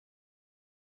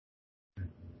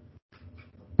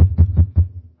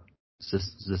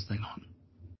Is this thing on?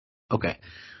 Okay.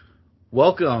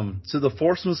 Welcome to the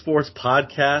Foursome Sports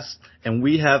Podcast, and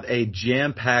we have a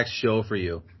jam-packed show for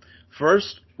you.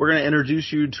 First, we're going to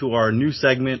introduce you to our new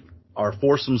segment, our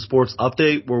Foursome Sports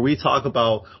Update, where we talk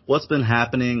about what's been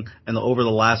happening over the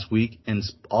last week in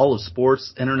all of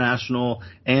sports, international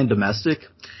and domestic.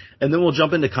 And then we'll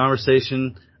jump into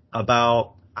conversation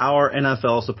about our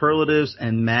NFL superlatives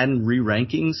and Madden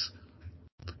re-rankings,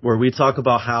 where we talk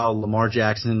about how Lamar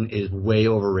Jackson is way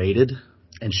overrated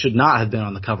and should not have been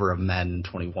on the cover of Madden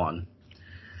 21.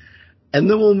 And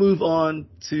then we'll move on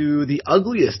to the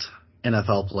ugliest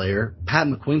NFL player, Pat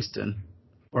McQuinston,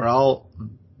 where I'll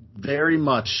very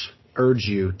much urge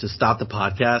you to stop the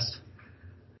podcast,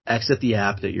 exit the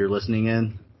app that you're listening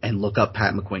in, and look up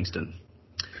Pat McQuinston.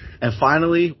 And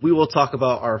finally, we will talk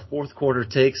about our fourth quarter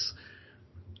takes.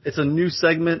 It's a new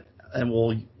segment, and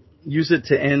we'll use it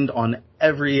to end on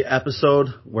every episode,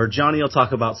 where Johnny will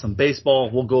talk about some baseball.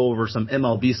 We'll go over some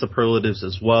MLB superlatives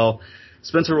as well.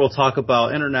 Spencer will talk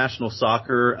about international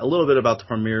soccer, a little bit about the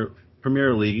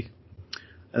Premier League.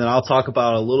 And then I'll talk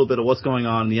about a little bit of what's going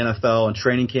on in the NFL and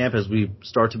training camp as we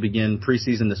start to begin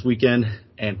preseason this weekend.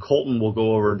 And Colton will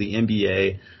go over the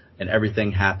NBA and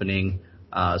everything happening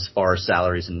as far as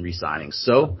salaries and re-signings.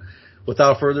 So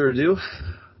without further ado,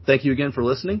 thank you again for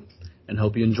listening and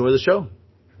hope you enjoy the show.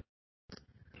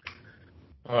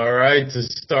 All right, to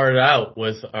start out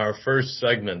with our first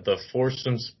segment, the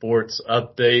Foursome Sports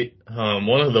Update.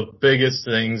 One of the biggest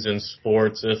things in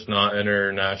sports, if not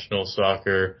international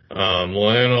soccer,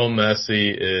 Lionel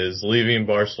Messi is leaving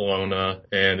Barcelona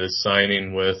and is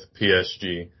signing with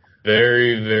PSG.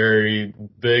 Very, very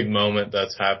big moment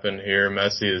that's happened here.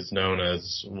 Messi is known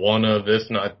as one of, if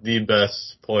not the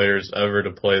best players ever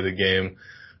to play the game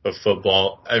of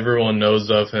football. Everyone knows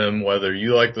of him. Whether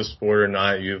you like the sport or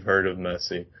not, you've heard of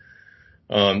Messi.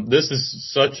 This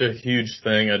is such a huge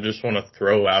thing. I just want to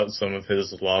throw out some of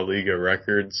his La Liga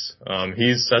records.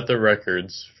 He's set the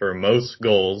records for most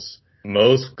goals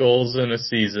in a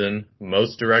season,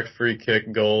 most direct free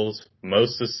kick goals,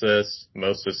 most assists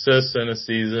in a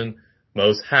season,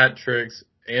 most hat tricks,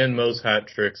 and most hat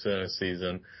tricks in a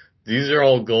season. These are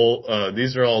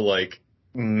all like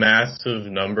massive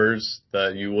numbers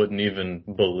that you wouldn't even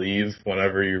believe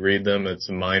whenever you read them. It's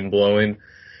mind blowing.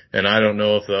 And I don't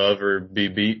know if they'll ever be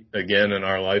beat again in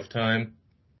our lifetime.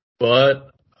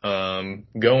 But,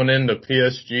 going into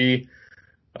PSG,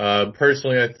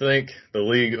 personally, I think the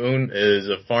Ligue 1 is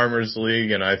a farmer's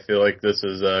league, and I feel like this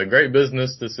is a great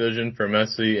business decision for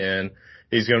Messi, and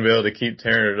he's going to be able to keep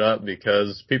tearing it up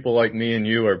because people like me and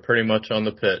you are pretty much on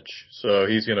the pitch. So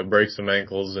he's going to break some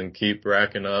ankles and keep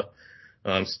racking up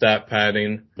stat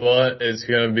padding. But it's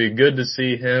going to be good to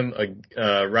see him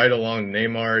right along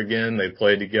Neymar again. They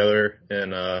played together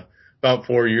in about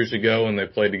 4 years ago when they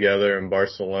played together in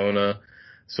Barcelona.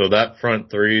 So that front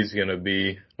three is going to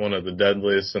be one of the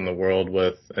deadliest in the world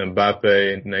with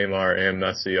Mbappe, Neymar, and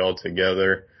Messi all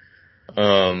together.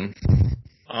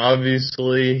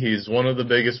 Obviously, he's one of the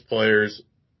biggest players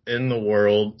in the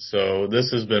world, so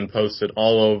this has been posted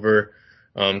all over.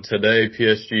 Today,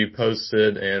 PSG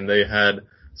posted, and they had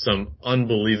some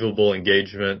unbelievable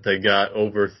engagement. They got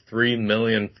over 3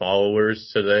 million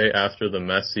followers today after the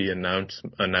Messi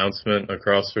announcement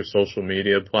across their social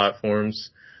media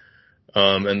platforms.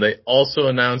 And they also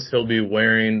announced he'll be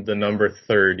wearing the number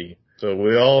 30. So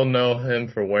we all know him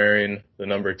for wearing the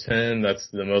number 10. That's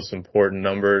the most important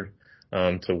number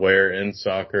to wear in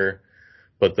soccer.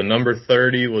 But the number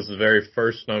 30 was the very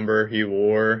first number he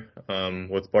wore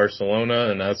with Barcelona,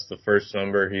 and that's the first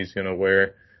number he's going to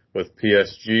wear with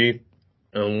PSG.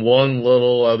 And one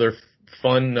little other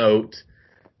fun note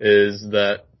is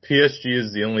that PSG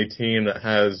is the only team that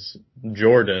has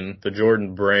Jordan, the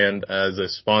Jordan brand, as a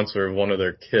sponsor of one of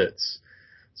their kits.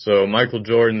 So Michael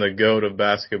Jordan, the GOAT of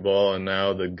basketball, and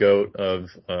now the GOAT of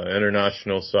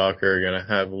international soccer, are going to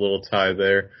have a little tie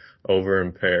there over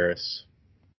in Paris.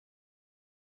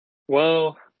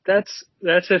 Well, that's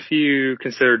if you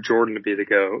consider Jordan to be the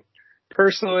GOAT.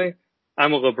 Personally,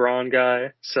 I'm a LeBron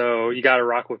guy, so you got to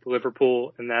rock with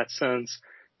Liverpool in that sense,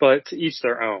 but to each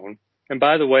their own. And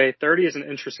by the way, 30 is an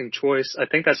interesting choice. I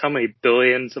think that's how many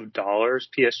billions of dollars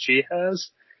PSG has,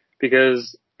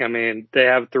 because, I mean, they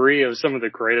have three of some of the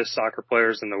greatest soccer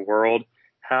players in the world.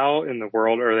 How in the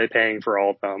world are they paying for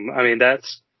all of them? I mean,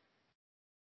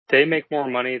 they make more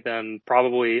money than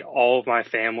probably all of my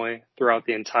family throughout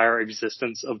the entire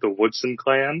existence of the Woodson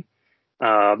clan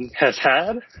has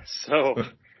had. So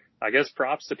I guess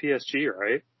props to PSG,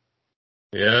 right?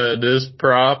 Yeah, it is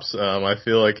props. I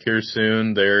feel like here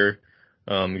soon they're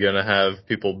Gonna have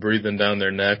people breathing down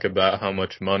their neck about how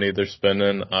much money they're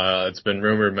spending. It's been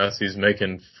rumored Messi's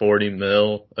making 40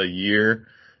 mil a year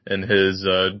in his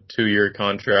 2-year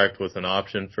contract with an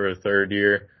option for a 3rd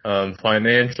year.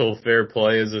 Financial fair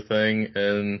play is a thing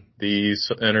in the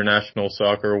international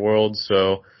soccer world,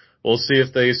 so we'll see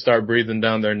if they start breathing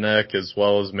down their neck, as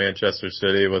well as Manchester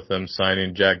City with them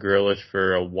signing Jack Grealish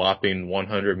for a whopping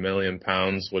 £100 million,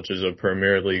 which is a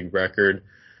Premier League record.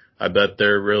 I bet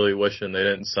they're really wishing they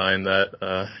didn't sign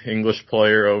that English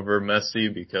player over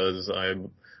Messi, because I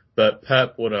bet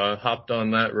Pep would have hopped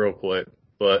on that real quick.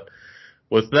 But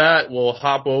with that, we'll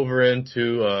hop over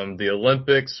into the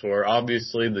Olympics, where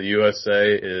obviously the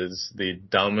USA is the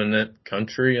dominant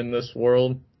country in this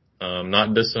world.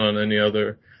 Not dissing on any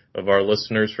other of our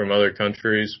listeners from other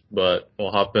countries, but we'll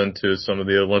hop into some of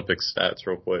the Olympic stats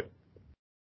real quick.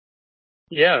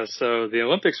 Yeah, so the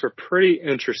Olympics were pretty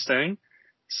interesting.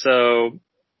 So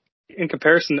in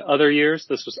comparison to other years,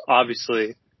 this was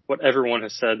obviously what everyone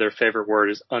has said their favorite word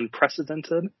is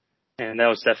unprecedented. And that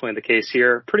was definitely the case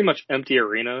here. Pretty much empty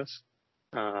arenas,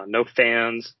 no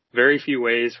fans, very few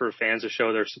ways for fans to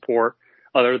show their support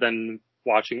other than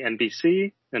watching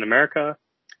NBC in America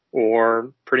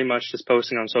or pretty much just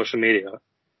posting on social media.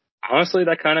 Honestly,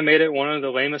 that kind of made it one of the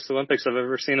lamest Olympics I've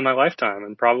ever seen in my lifetime,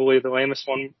 and probably the lamest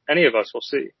one any of us will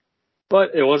see.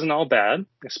 But it wasn't all bad,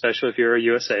 especially if you're a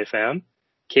USA fan.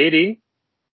 KD,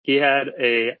 he had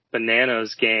a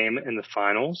bananas game in the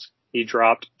finals. He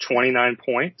dropped 29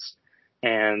 points,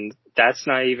 and that's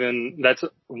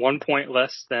 1 point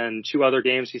less than 2 other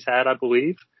games he's had, I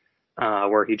believe,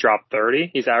 where he dropped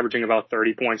 30. He's averaging about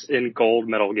 30 points in gold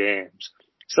medal games.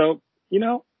 So,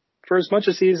 for as much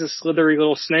as he's a slithery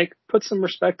little snake, put some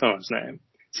respect on his name.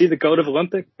 Is he the GOAT of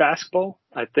Olympic basketball?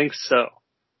 I think so.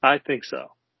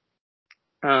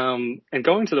 And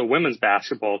going to the women's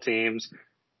basketball teams,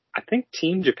 I think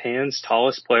Team Japan's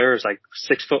tallest player is like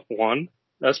 6'1".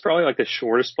 That's probably like the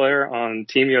shortest player on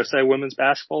Team USA women's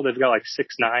basketball. They've got like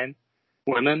 6'9"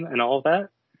 women and all of that.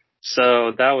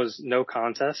 So that was no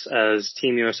contest, as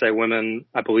Team USA women,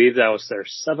 I believe that was their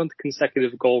 7th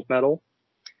consecutive gold medal.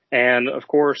 And of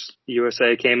course,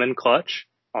 USA came in clutch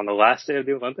on the last day of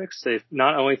the Olympics. They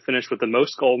not only finished with the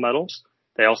most gold medals,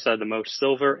 they also had the most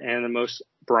silver and the most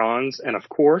bronze. And of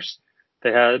course,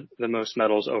 they had the most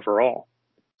medals overall.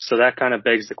 So that kind of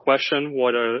begs the question,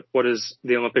 what is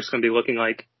the Olympics going to be looking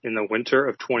like in the winter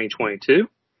of 2022?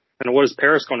 And what is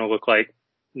Paris going to look like,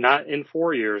 not in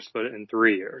 4 years, but in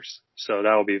 3 years? So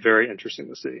that will be very interesting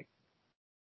to see.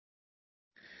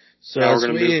 So now we're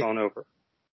going to move on over.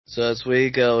 So as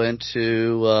we go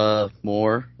into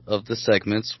more of the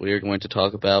segments, we are going to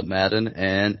talk about Madden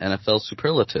and NFL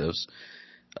superlatives.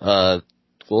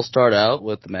 We'll start out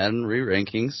with the Madden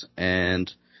re-rankings,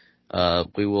 and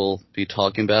we will be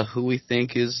talking about who we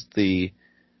think is the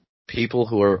people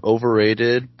who are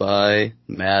overrated by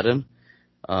Madden.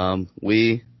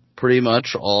 We pretty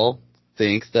much all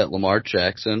think that Lamar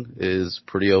Jackson is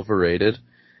pretty overrated.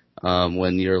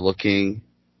 When you're looking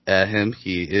at him,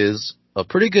 he is a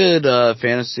pretty good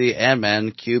fantasy and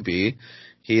Madden QB.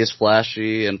 He is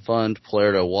flashy and fun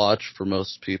player to watch for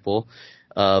most people.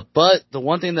 But the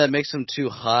one thing that makes him too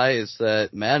high is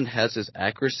that Madden has his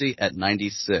accuracy at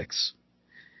 96.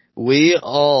 We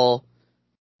all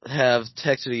have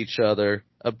texted each other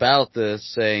about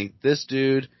this, saying this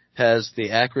dude has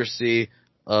the accuracy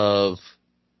of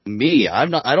me. I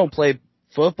don't play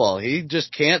football. He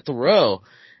just can't throw.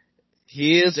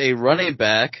 He is a running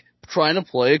back trying to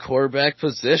play a quarterback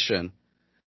position.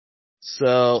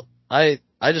 So I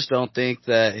just don't think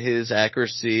that his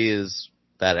accuracy is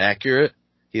that accurate.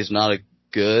 He's not a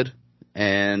good.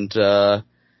 And I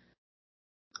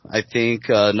think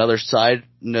another side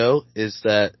note is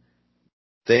that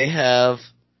they have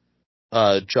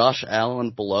Josh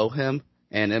Allen below him.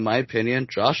 And in my opinion,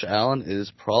 Josh Allen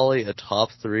is probably a top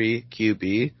 3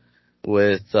 QB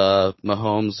with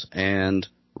Mahomes and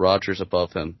Rodgers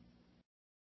above him.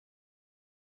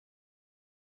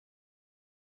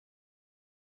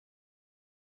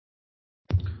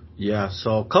 Yeah,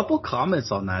 so a couple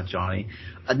comments on that, Johnny.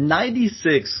 A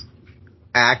 96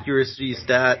 accuracy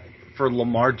stat for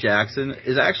Lamar Jackson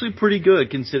is actually pretty good,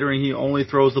 considering he only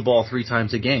throws the ball 3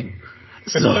 times a game.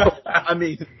 So, I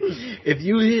mean, if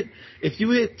you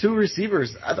hit 2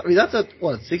 receivers, I mean, that's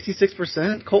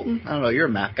 66%, Colton? I don't know, you're a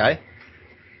math guy.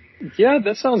 Yeah,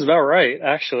 that sounds about right,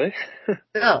 actually.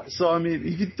 Yeah, so I mean,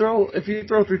 if you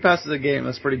throw 3 passes a game,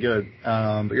 that's pretty good.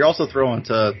 But you're also throwing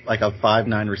to like a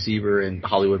 5'9" receiver in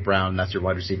Hollywood Brown, and that's your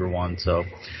wide receiver 1. So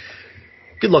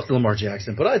good luck to Lamar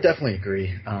Jackson. But I definitely agree.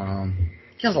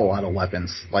 He has a lot of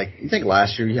weapons. Like, you think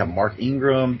last year you have Mark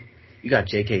Ingram, You got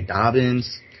J.K.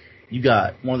 Dobbins. You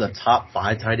got one of the top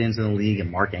 5 tight ends in the league,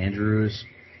 and Mark Andrews.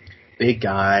 Big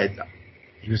guy.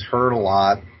 He was hurt a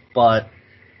lot, but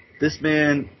this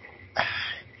man,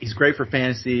 he's great for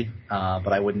fantasy,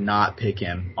 but I would not pick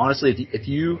him. Honestly, if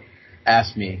you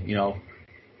ask me,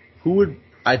 who would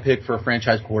I pick for a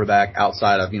franchise quarterback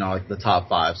outside of, like the top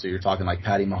 5? So you're talking like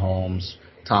Patty Mahomes,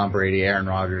 Tom Brady, Aaron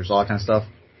Rodgers, all that kind of stuff.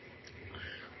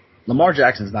 Lamar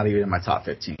Jackson's not even in my top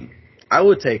 15. I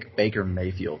would take Baker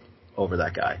Mayfield over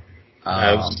that guy.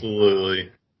 Absolutely.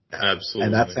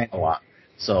 And that's saying a lot.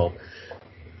 So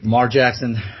Lamar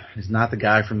Jackson is not the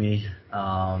guy for me.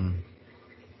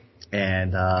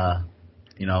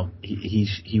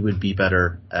 He would be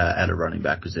better at a running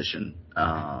back position,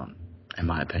 in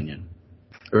my opinion.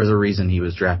 There was a reason he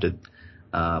was drafted,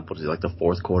 the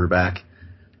 4th quarterback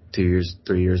 3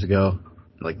 years ago,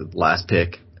 like the last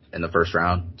pick in the first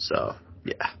round. So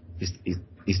yeah,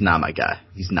 he's not my guy.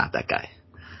 He's not that guy.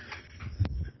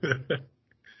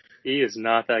 He is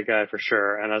not that guy for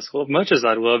sure. And as much as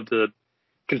I'd love to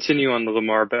continue on the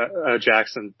Lamar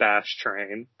Jackson bash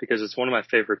train, because it's one of my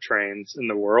favorite trains in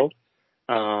the world,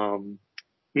 I'm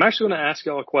actually going to ask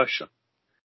y'all a question.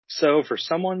 So for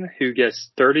someone who gets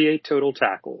 38 total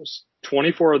tackles,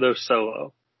 24 of those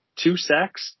solo, 2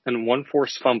 sacks, and 1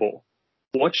 forced fumble,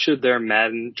 what should their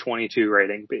Madden 22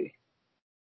 rating be?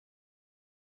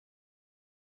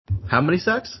 How many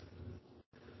sacks?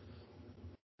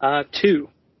 2.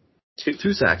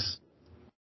 2 sacks.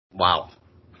 Wow.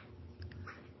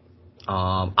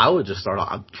 I would just start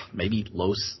off maybe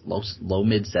low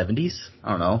mid 70s. I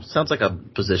don't know. Sounds like a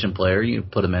position player. You can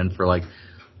put him in for like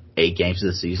 8 games of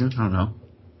the season. I don't know.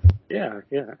 Yeah.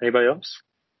 Anybody else?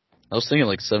 I was thinking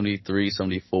like 73,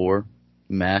 74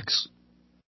 max.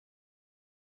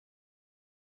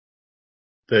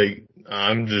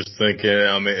 I'm just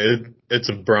thinking, it's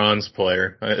a bronze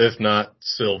player, if not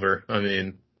silver.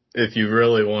 If you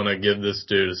really want to give this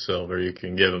dude a silver, you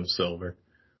can give him silver.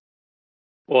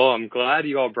 Well, I'm glad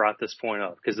you all brought this point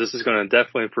up, because this is going to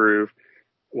definitely prove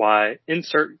why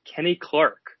insert Kenny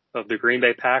Clark of the Green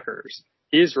Bay Packers.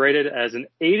 He is rated as an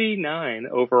 89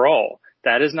 overall.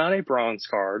 That is not a bronze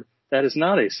card. That is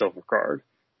not a silver card.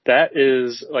 That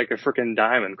is like a freaking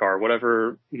diamond card,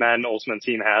 whatever Madden Ultimate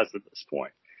Team has at this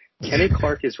point. Kenny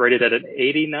Clark is rated at an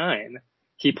 89.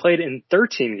 He played in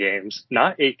 13 games,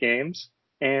 not 8 games,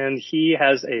 and he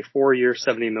has a 4-year,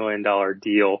 $70 million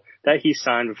deal that he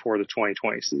signed before the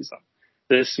 2020 season.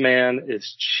 This man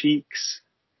is cheeks,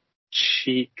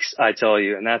 I tell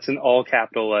you, and that's in all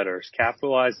capital letters.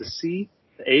 Capitalize the C,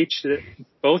 the H,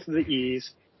 both of the E's,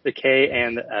 the K,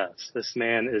 and the S. This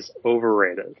man is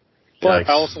overrated. But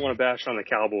I also want to bash on the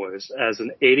Cowboys as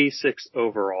an 86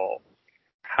 overall.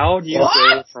 How do you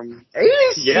go from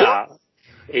 86? Yeah,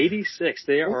 86.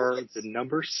 They are the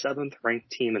number 7th ranked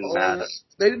team in Madden.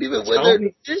 They didn't even win their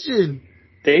division.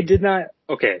 They did not.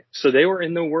 Okay, so they were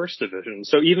in the worst division.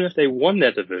 So even if they won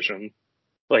that division,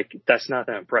 that's not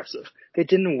that impressive. They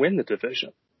didn't win the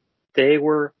division. They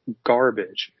were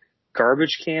garbage.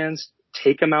 Garbage cans,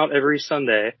 take them out every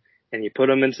Sunday, and you put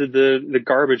them into the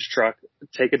garbage truck,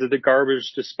 take it to the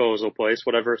garbage disposal place,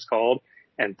 whatever it's called,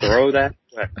 and throw that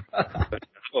away.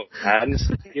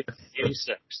 Madden's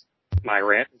 86. My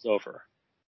rant is over.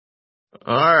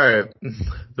 All right.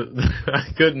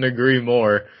 I couldn't agree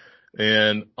more.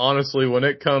 And honestly, when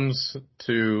it comes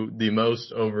to the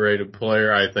most overrated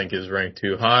player, I think is ranked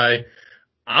too high.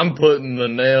 I'm putting the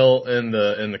nail in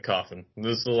the coffin.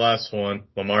 This is the last one,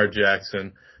 Lamar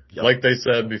Jackson. Yep. Like they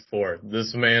said before,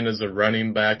 this man is a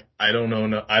running back. I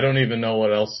don't even know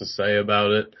what else to say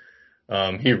about it.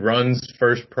 He runs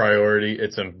first priority.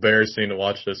 It's embarrassing to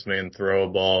watch this man throw a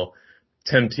ball.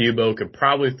 Tim Tebow could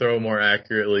probably throw more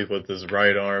accurately with his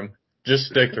right arm. Just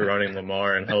stick to running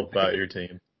Lamar and help out your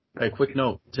team. Hey, quick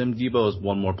note. Tim Tebow has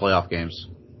won more playoff games.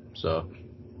 So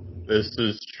This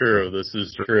is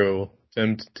true.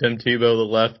 Tim Tebow, the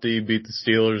lefty, beat the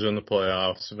Steelers in the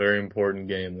playoffs. Very important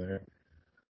game there.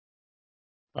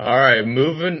 All right,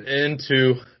 moving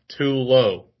into too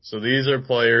low. So these are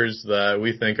players that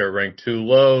we think are ranked too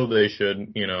low. They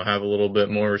should, have a little bit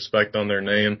more respect on their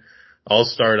name. I'll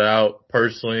start out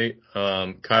personally.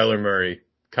 Kyler Murray.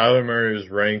 Kyler Murray is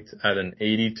ranked at an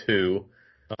 82.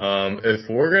 If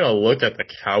we're going to look at the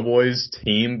Cowboys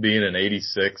team being an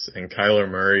 86 and Kyler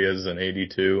Murray is an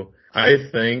 82, I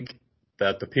think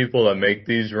that the people that make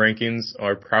these rankings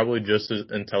are probably just as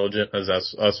intelligent as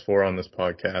us four on this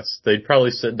podcast. They'd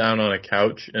probably sit down on a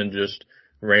couch and just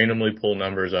randomly pull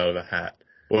numbers out of a hat.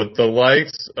 With the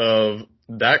likes of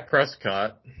Dak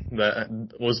Prescott,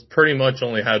 that was pretty much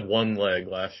only had one leg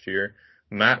last year,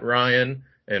 Matt Ryan,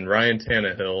 and Ryan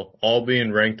Tannehill all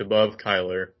being ranked above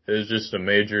Kyler is just a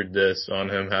major diss on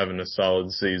him having a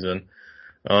solid season.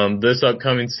 This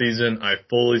upcoming season, I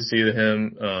fully see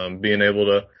him being able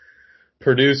to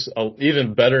produce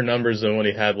even better numbers than what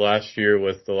he had last year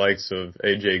with the likes of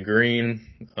A.J. Green,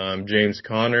 James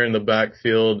Conner in the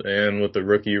backfield, and with the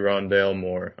rookie Rondale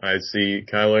Moore. I see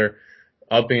Kyler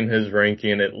upping his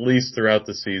ranking at least throughout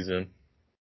the season.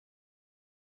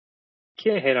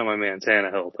 Can't hate on my man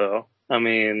Tannehill, though. I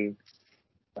mean,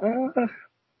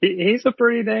 he's a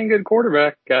pretty dang good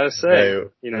quarterback, gotta say. Hey,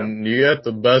 you know, and you got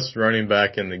the best running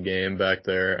back in the game back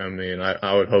there. I mean,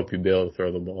 I would hope you'd be able to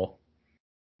throw the ball.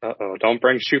 Don't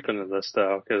bring Shoop into this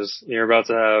though, because you're about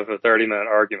to have a 30-minute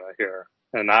argument here,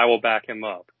 and I will back him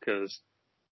up because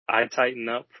I tighten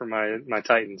up for my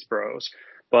Titans bros.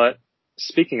 But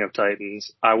speaking of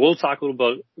Titans, I will talk a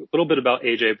little bit about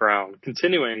AJ Brown.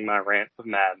 Continuing my rant of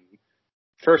Madden.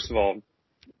 First of all,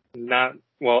 I'm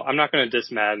not going to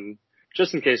diss Madden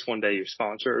just in case one day you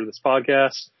sponsor this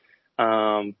podcast.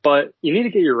 But you need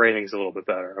to get your ratings a little bit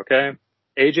better, okay?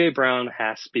 AJ Brown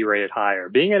has to be rated higher.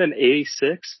 Being at an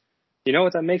 86, you know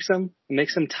what that makes him? It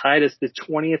makes him tied as the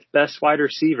 20th best wide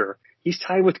receiver. He's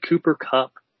tied with Cooper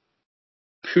Kupp.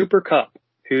 Cooper Kupp,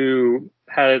 who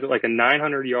had like a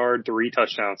 900-yard,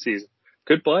 3-touchdown season.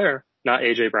 Good player, not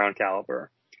AJ Brown caliber.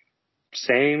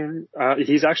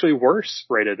 He's actually worse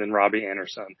rated than Robbie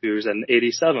Anderson, who's an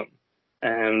 87.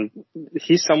 And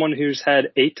he's someone who's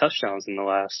had 8 touchdowns in the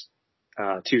last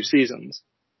 2 seasons.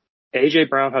 AJ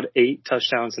Brown had 8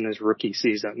 touchdowns in his rookie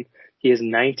season. He has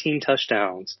 19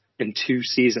 touchdowns in 2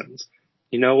 seasons.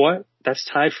 You know what? That's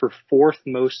tied for 4th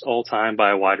most all time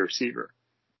by a wide receiver.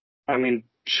 I mean,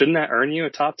 shouldn't that earn you a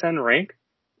top 10 rank?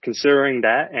 Considering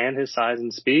that and his size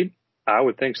and speed, I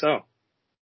would think so.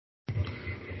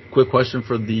 Quick question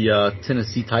for the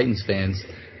Tennessee Titans fans.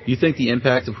 Do you think the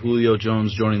impact of Julio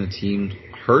Jones joining the team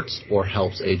hurts or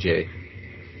helps AJ?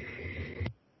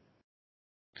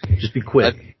 Just be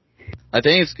quick. I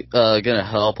think it's going to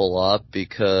help a lot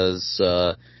because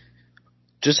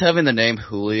just having the name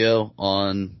Julio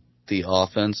on the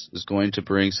offense is going to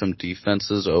bring some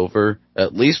defenses over,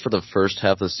 at least for the first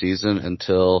half of the season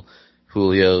until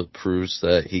Julio proves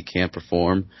that he can't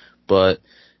perform. But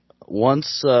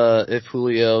once if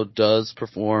Julio does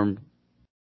perform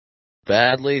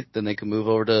badly, then they can move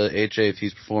over to AJ if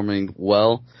he's performing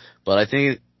well. But I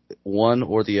think one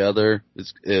or the other,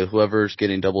 whoever's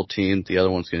getting double teamed, the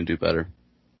other one's going to do better.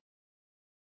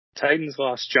 Titans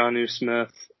lost Jonnu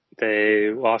Smith.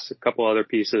 They lost a couple other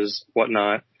pieces,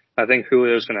 whatnot. I think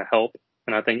Julio's going to help,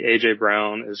 and I think AJ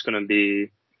Brown is going to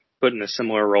be put in a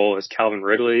similar role as Calvin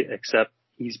Ridley, except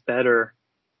he's better.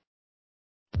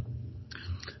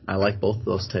 I like both of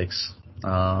those takes,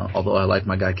 although I like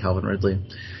my guy Calvin Ridley.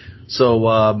 So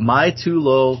my too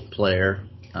low player,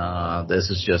 this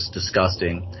is just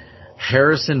disgusting.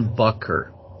 Harrison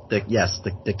Butker,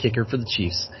 the kicker for the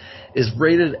Chiefs, is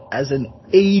rated as an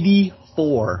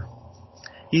 84.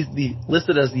 He's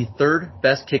listed as the 3rd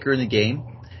best kicker in the game,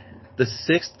 the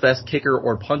 6th best kicker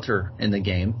or punter in the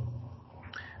game.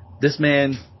 This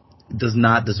man does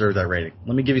not deserve that rating.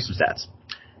 Let me give you some stats.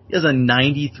 He has a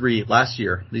 93 last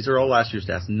year. These are all last year's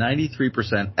stats.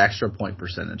 93% extra point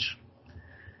percentage.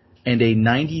 And a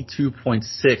 92.6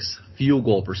 field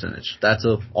goal percentage. That's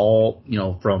of all,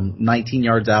 from 19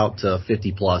 yards out to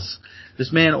 50 plus.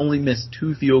 This man only missed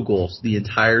 2 field goals the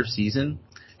entire season,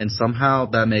 and somehow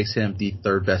that makes him the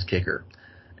 3rd best kicker.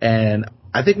 And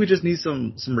I think we just need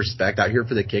some respect out here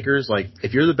for the kickers. Like,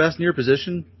 if you're the best in your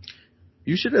position,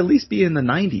 you should at least be in the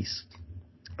 90s.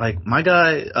 Like, my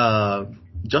guy,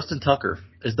 Justin Tucker,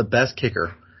 is the best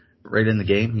kicker right in the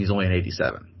game. He's only an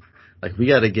 87. Like, we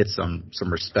got to get some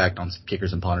respect on some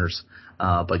kickers and punters.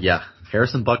 But yeah,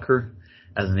 Harrison Butker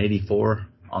as an 84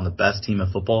 on the best team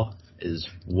in football is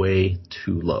way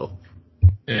too low.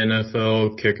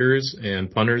 NFL kickers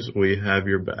and punters, we have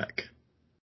your back.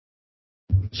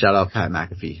 Shout out Pat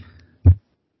McAfee.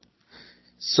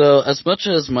 So as much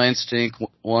as my instinct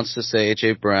wants to say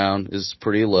A.J. Brown is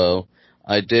pretty low,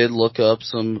 I did look up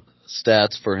some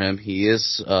stats for him. He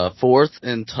is 4th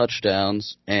in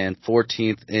touchdowns and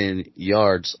 14th in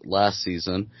yards last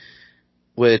season,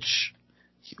 which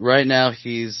right now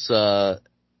he's the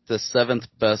 7th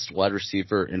best wide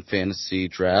receiver in fantasy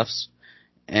drafts.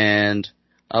 And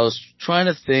I was trying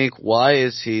to think, why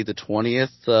is he the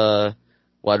 20th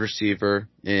wide receiver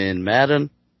in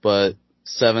Madden, but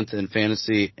 7th in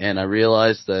fantasy? And I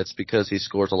realized that it's because he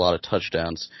scores a lot of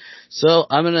touchdowns. So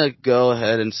I'm going to go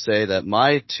ahead and say that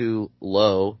my too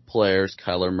low player is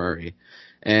Kyler Murray.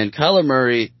 And Kyler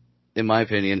Murray, in my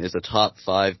opinion, is a top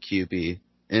 5 QB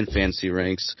in fantasy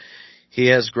ranks. He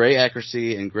has great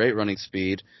accuracy and great running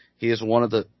speed. He has one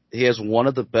of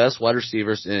the best wide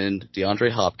receivers in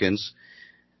DeAndre Hopkins.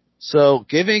 So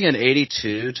giving an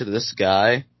 82 to this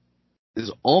guy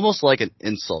is almost like an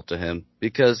insult to him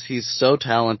because he's so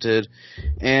talented,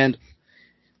 and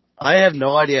I have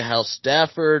no idea how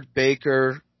Stafford,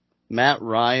 Baker, Matt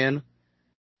Ryan,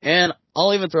 and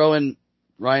I'll even throw in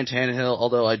Ryan Tannehill,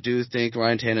 although I do think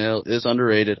Ryan Tannehill is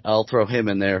underrated. I'll throw him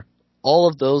in there. All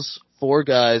of those 4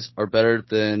 guys are better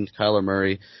than Kyler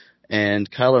Murray, and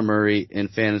Kyler Murray in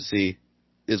fantasy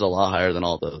is a lot higher than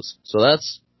all those. So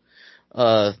that's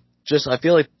I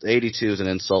feel like 82 is an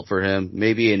insult for him.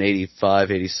 Maybe an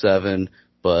 85, 87,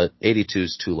 but 82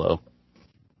 is too low.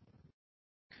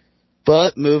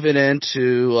 But moving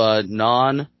into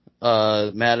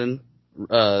non-Madden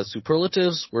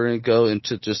superlatives, we're going to go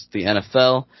into just the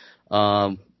NFL.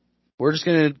 We're just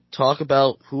going to talk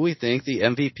about who we think the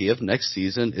MVP of next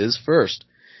season is first.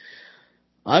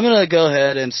 I'm going to go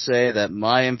ahead and say that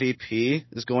my MVP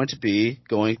is going to be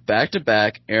going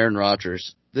back-to-back Aaron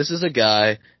Rodgers. This is a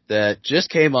guy that just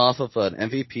came off of an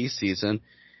MVP season.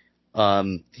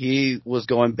 He was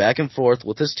going back and forth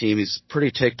with his team. He's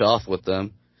pretty ticked off with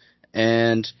them.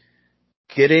 And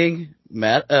getting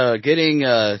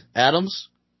Adams,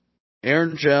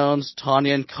 Aaron Jones,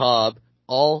 Tanya, and Cobb,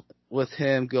 all with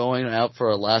him going out for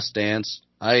a last dance.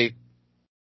 I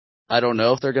don't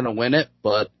know if they're going to win it,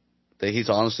 but he's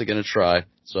honestly going to try.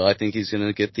 So I think he's going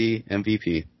to get the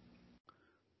MVP.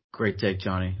 Great take,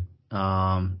 Johnny.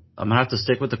 I'm going to have to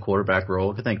stick with the quarterback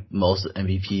role. I think most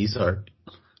MVPs are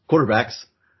quarterbacks.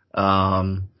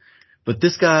 But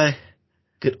this guy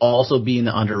could also be in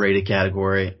the underrated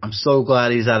category. I'm so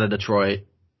glad he's out of Detroit.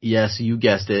 Yes, you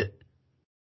guessed it.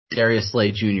 Darius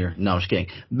Slay Jr. No, I'm just kidding.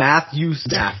 Matthew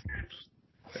Stafford.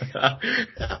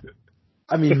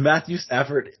 I mean, Matthew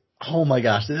Stafford, oh my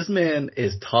gosh, this man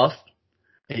is tough.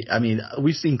 I mean,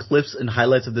 we've seen clips and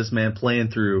highlights of this man playing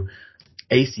through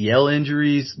ACL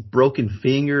injuries, broken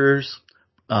fingers.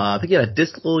 I think he had a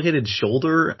dislocated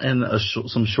shoulder and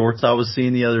some shorts I was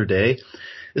seeing the other day.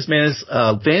 This man is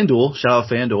FanDuel, shout out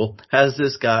FanDuel, has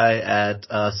this guy at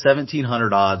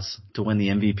 1,700 odds to win the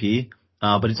MVP.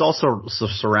 But he's also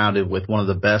surrounded with one of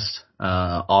the best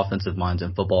offensive minds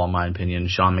in football, in my opinion,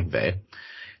 Sean McVay.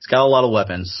 He's got a lot of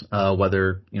weapons,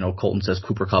 whether, Colton says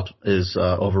Cooper Kupp is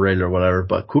overrated or whatever.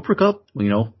 But Cooper Kupp,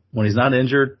 when he's not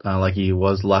injured, like he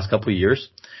was the last couple of years,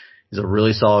 he's a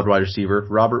really solid wide receiver.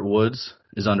 Robert Woods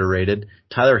is underrated.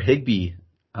 Tyler Higbee,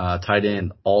 tight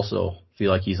end, also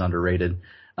feel like he's underrated.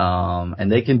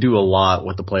 And they can do a lot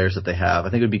with the players that they have. I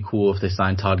think it would be cool if they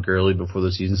signed Todd Gurley before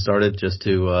the season started just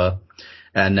to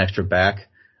add an extra back.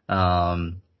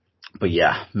 But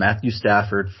yeah, Matthew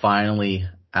Stafford finally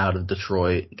out of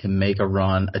Detroit can make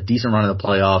a decent run in the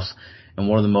playoffs in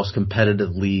one of the most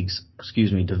competitive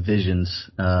divisions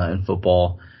in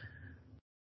football.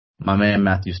 My man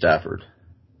Matthew Stafford.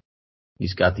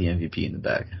 He's got the MVP in the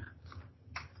bag.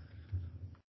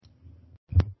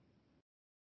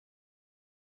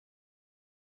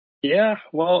 Yeah,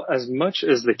 well, as much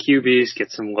as the QBs get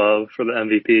some love for the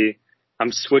MVP,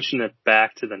 I'm switching it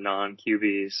back to the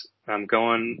non-QBs. I'm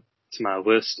going to my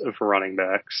list of running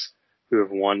backs who have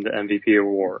won the MVP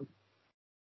award.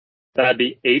 That'd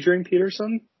be Adrian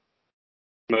Peterson,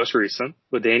 most recent,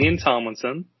 LaDainian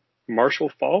Tomlinson,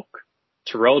 Marshall Faulk,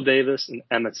 Terrell Davis, and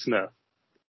Emmitt Smith.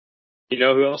 You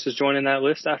know who else is joining that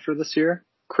list after this year?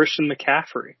 Christian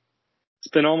McCaffrey.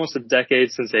 It's been almost a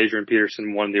decade since Adrian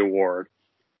Peterson won the award.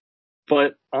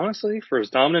 But honestly, for as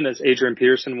dominant as Adrian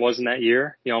Peterson was in that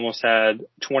year, he almost had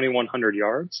 2,100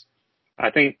 yards.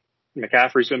 I think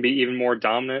McCaffrey's going to be even more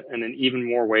dominant and in even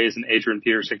more ways than Adrian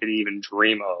Peterson could even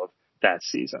dream of that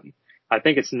season. I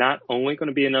think it's not only going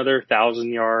to be another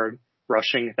 1,000-yard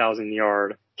rushing,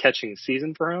 1,000-yard catching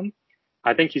season for him.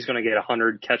 I think he's going to get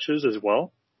 100 catches as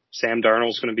well. Sam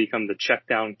Darnold's going to become the check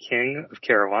down king of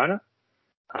Carolina,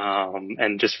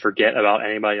 and just forget about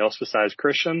anybody else besides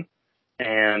Christian.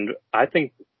 And I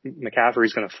think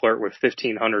McCaffrey's going to flirt with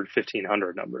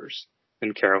 1,500 numbers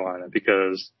in Carolina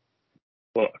because,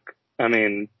 look, I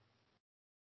mean,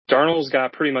 Darnold's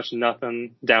got pretty much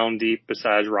nothing down deep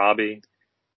besides Robbie.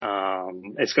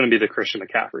 It's going to be the Christian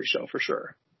McCaffrey show for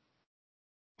sure.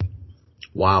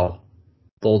 Wow.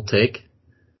 Bold take.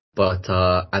 But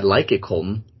I like it,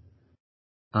 Colton.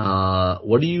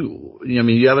 What do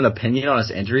you have an opinion on his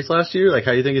injuries last year? Like,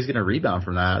 how do you think he's going to rebound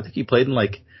from that? I think he played in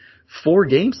 4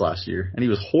 games last year, and he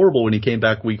was horrible when he came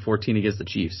back week 14 against the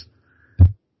Chiefs.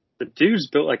 The dude's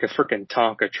built like a freaking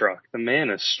Tonka truck. The man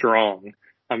is strong.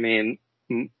 I mean,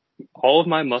 all of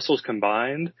my muscles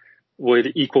combined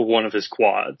would equal one of his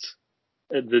quads.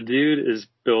 The dude is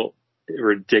built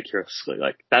ridiculously.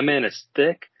 Like, that man is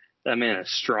thick, that man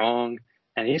is strong,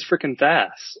 and he's freaking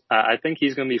fast. I think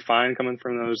he's going to be fine coming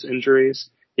from those injuries.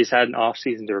 He's had an off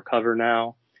season to recover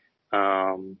now.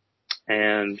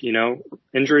 And, you know,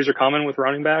 injuries are common with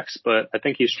running backs, but I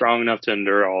think he's strong enough to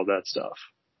endure all that stuff.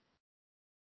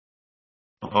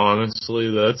 Honestly,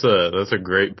 that's a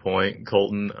great point,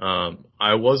 Colton.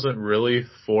 I wasn't really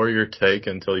for your take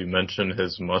until you mentioned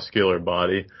his muscular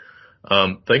body.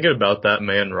 Thinking about that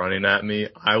man running at me,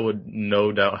 I would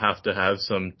no doubt have to have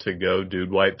some to-go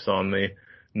dude wipes on me.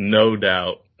 No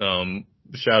doubt.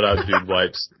 Shout out Dude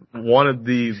Wipes. One of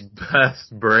the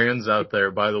best brands out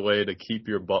there, by the way, to keep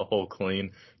your butthole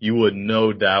clean. You would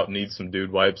no doubt need some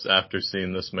Dude Wipes after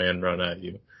seeing this man run at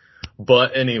you.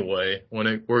 But anyway,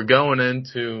 we're going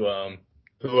into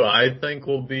who I think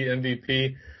will be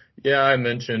MVP. Yeah, I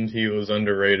mentioned he was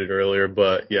underrated earlier,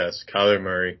 but yes, Kyler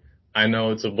Murray. I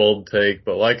know it's a bold take,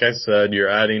 but like I said, you're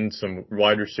adding some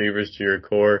wide receivers to your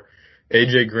core.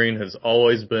 AJ Green has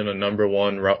always been a number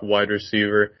one wide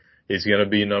receiver. He's going to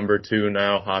be number two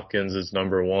now. Hopkins is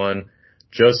number one.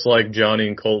 Just like Johnny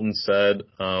and Colton said,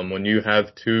 when you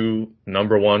have two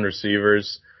number one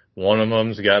receivers, one of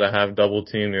them's got to have double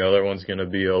team, the other one's going to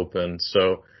be open.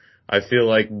 So I feel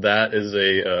like that is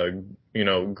a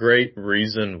great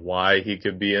reason why he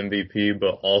could be MVP,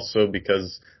 but also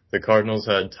because the Cardinals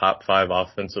had top 5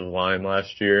 offensive line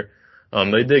last year.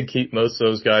 They did keep most of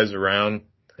those guys around,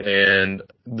 and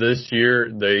this year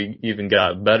they even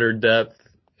got better depth.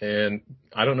 And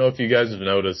I don't know if you guys have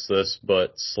noticed this,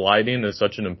 but sliding is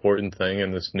such an important thing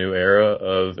in this new era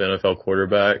of NFL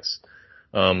quarterbacks.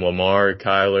 Lamar,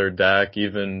 Kyler, Dak,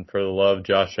 even for the love,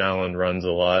 Josh Allen runs a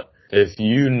lot. If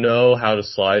you know how to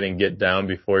slide and get down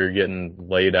before you're getting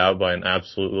laid out by an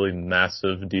absolutely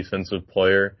massive defensive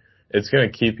player, it's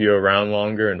going to keep you around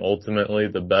longer, and ultimately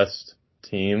the best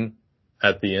team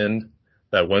at the end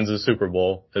that wins the Super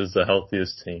Bowl is the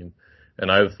healthiest team.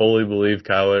 And I fully believe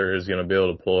Kyler is going to be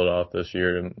able to pull it off this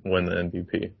year and win the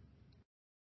MVP.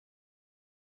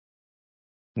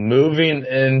 Moving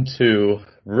into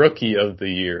Rookie of the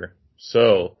Year.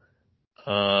 So,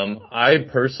 I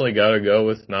personally got to go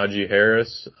with Najee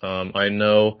Harris. I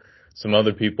know some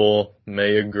other people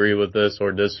may agree with this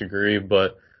or disagree,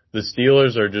 but the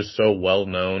Steelers are just so well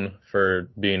known for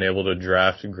being able to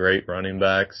draft great running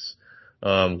backs.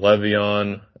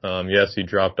 Le'Veon, yes, he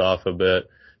dropped off a bit.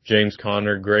 James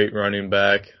Conner, great running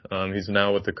back. He's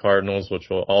now with the Cardinals, which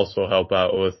will also help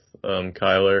out with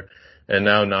Kyler. And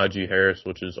now Najee Harris,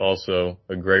 which is also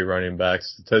a great running back.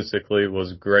 Statistically,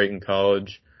 was great in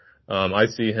college. I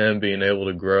see him being able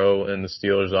to grow in the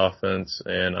Steelers offense,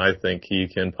 and I think he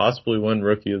can possibly win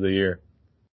Rookie of the Year.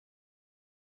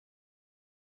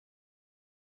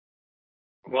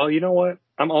 Well, you know what?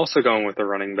 I'm also going with the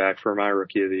running back for my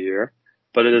Rookie of the Year,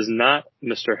 but it is not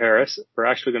Mr. Harris. We're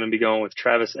actually going to be going with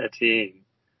Travis Etienne.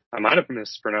 I might have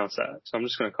mispronounced that, so I'm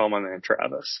just going to call my man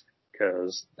Travis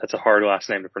because that's a hard last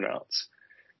name to pronounce.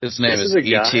 His name is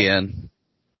Etienne.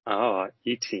 Oh,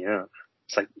 Etienne.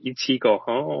 It's like E.T. go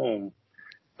home.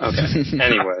 Okay.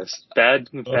 Anyways, bad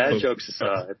jokes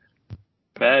aside.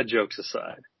 Bad jokes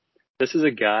aside. This is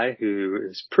a guy who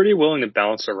is pretty willing to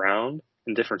bounce around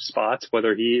in different spots,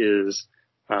 whether he is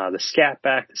the scat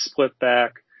back, the split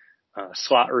back,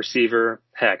 slot receiver.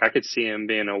 Heck, I could see him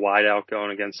being a wide out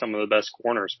going against some of the best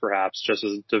corners, perhaps, just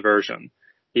as a diversion.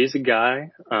 He's a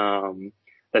guy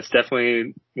that's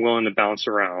definitely willing to bounce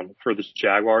around for the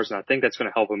Jaguars, and I think that's going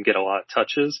to help him get a lot of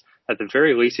touches. At the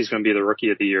very least, he's going to be the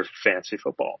Rookie of the Year for fantasy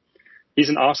football. He's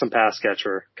an awesome pass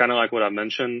catcher, kind of like what I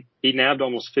mentioned. He nabbed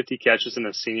almost 50 catches in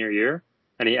his senior year,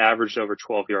 and he averaged over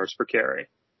 12 yards per carry.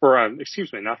 Or,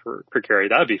 excuse me, not per carry.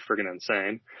 That would be friggin'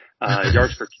 insane.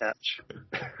 Yards per catch.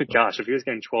 Gosh, if he was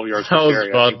getting 12 yards per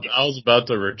carry. I was about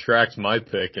to retract my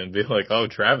pick and be like, oh,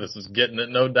 Travis is getting it,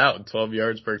 no doubt. 12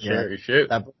 yards per carry. Shoot.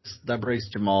 That breaks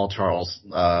Jamal Charles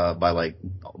by like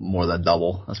more than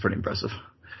double. That's pretty impressive.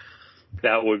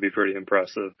 That would be pretty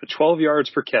impressive. But 12 yards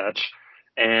per catch.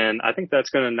 And I think that's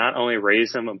going to not only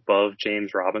raise him above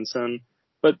James Robinson,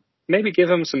 but maybe give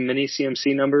him some mini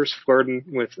CMC numbers, flirting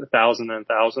with 1,000 and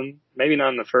 1,000. Maybe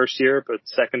not in the first year, but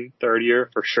second, third year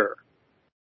for sure.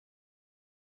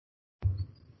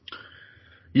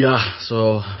 Yeah,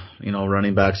 so,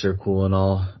 running backs are cool and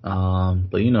all.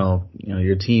 But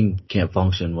your team can't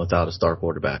function without a star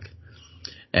quarterback.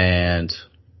 And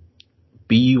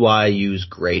BYU's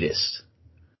greatest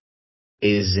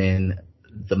is in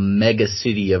the mega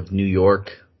city of New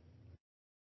York,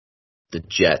 the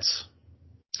Jets.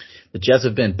 The Jets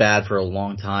have been bad for a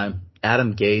long time.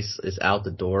 Adam Gase is out the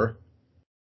door.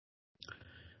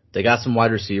 They got some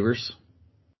wide receivers,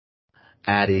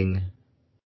 adding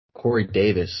Corey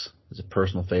Davis is a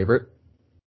personal favorite.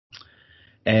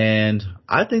 And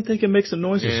I think they can make some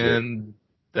noise this year. And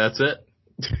that's it.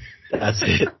 That's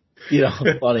it.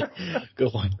 Funny.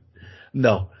 Good one.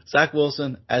 No. Zach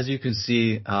Wilson, as you can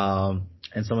see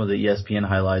in some of the ESPN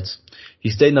highlights, he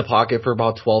stayed in the pocket for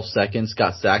about 12 seconds,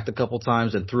 got sacked a couple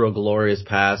times, and threw a glorious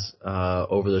pass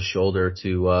over the shoulder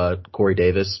to Corey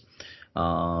Davis.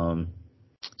 So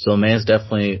the man's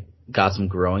definitely got some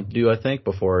growing to do, I think,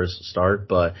 before his start.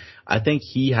 But I think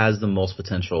he has the most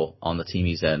potential on the team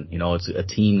he's in. It's a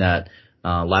team that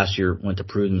last year went to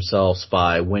prove themselves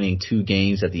by winning 2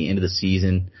 games at the end of the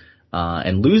season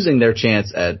and losing their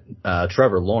chance at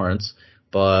Trevor Lawrence.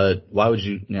 But why would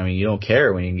you don't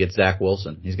care when you can get Zach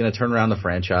Wilson. He's going to turn around the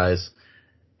franchise,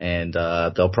 and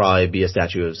there'll probably be a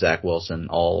statue of Zach Wilson,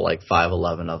 all like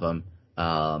 5'11" of them,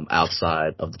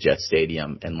 outside of the Jet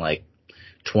Stadium in like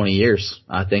 20 years.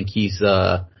 I think he's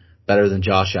better than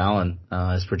Josh Allen.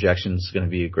 His projection is going to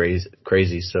be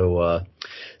crazy. So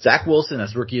Zach Wilson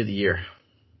as Rookie of the Year.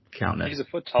 Counting it. He's a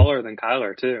foot taller than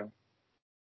Kyler, too.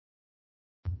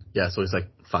 Yeah, so he's like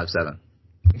 5'7".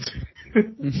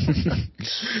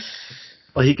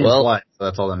 Well, he can slide, so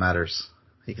that's all that matters.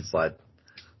 He can slide.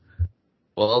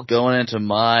 Well, going into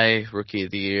my Rookie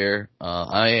of the Year,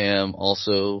 I'm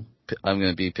going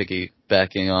to be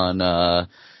piggybacking on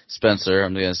Spencer.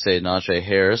 I'm going to say Najee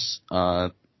Harris.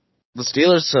 The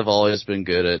Steelers have always been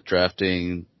good at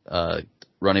drafting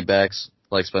running backs,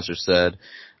 like Spencer said.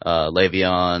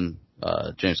 Le'Veon,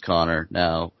 James Conner,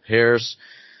 now Harris.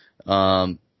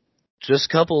 Just a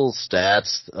couple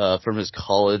stats from his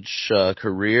college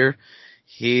career.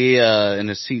 He, in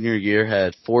his senior year,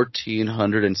 had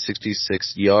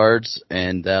 1,466 yards,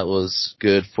 and that was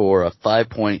good for a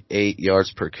 5.8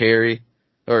 yards per carry.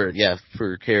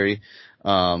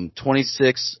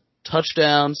 26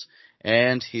 touchdowns,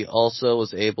 and he also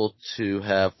was able to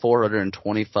have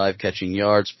 425 catching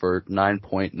yards for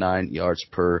 9.9 yards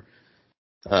per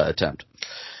attempt.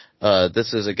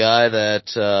 This is a guy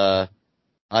that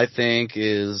I think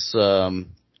is,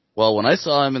 when I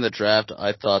saw him in the draft,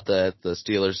 I thought that the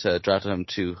Steelers had drafted him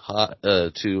too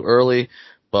early,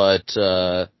 but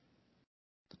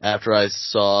after I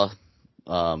saw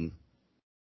the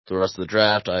rest of the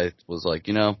draft, I was like,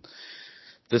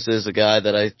 this is a guy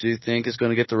that I do think is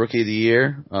going to get the Rookie of the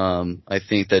Year. I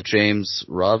think that James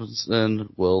Robinson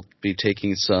will be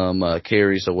taking some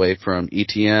carries away from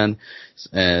ETN,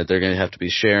 and they're going to have to be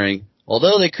sharing.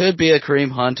 Although they could be a Kareem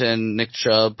Hunt and Nick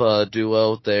Chubb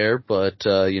duo there, but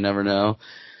you never know.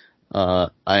 I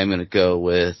am going to go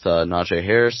with Najee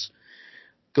Harris.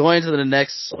 Going to the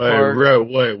next part.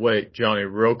 Wait, Johnny,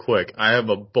 real quick. I have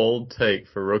a bold take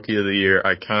for Rookie of the Year.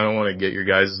 I kind of want to get your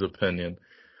guys' opinion.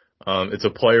 It's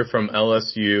a player from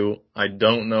LSU. I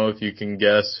don't know if you can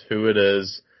guess who it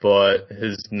is, but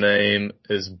his name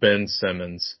is Ben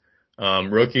Simmons.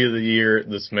 Rookie of the Year.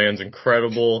 This man's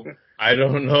incredible. I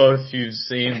don't know if you've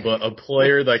seen, but a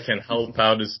player that can help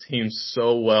out his team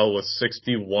so well with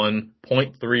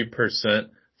 61.3%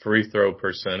 free throw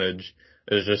percentage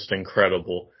is just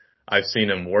incredible. I've seen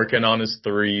him working on his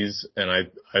threes, and I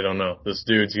don't know. This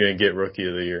dude's going to get Rookie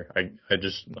of the Year. I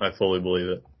fully believe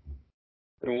it.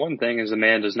 The one thing is the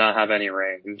man does not have any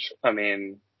range. I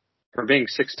mean, for being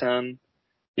 6'10",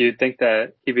 you'd think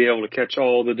that he'd be able to catch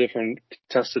all the different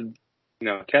contested,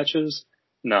 catches.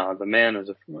 No, the man is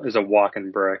a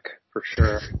walking brick for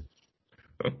sure.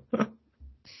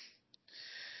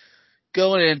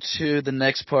 Going into the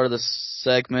next part of the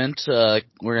segment,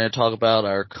 we're going to talk about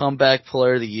our comeback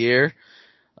player of the year.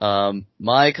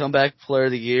 My comeback player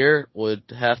of the year would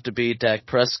have to be Dak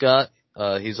Prescott.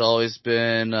 He's always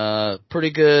been a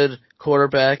pretty good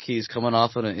quarterback. He's coming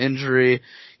off of an injury.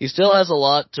 He still has a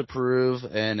lot to prove,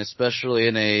 and especially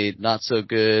in a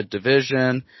not-so-good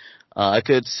division. I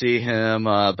could see him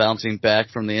bouncing back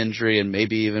from the injury and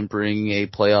maybe even bringing a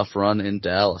playoff run in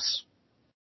Dallas.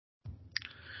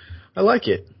 I like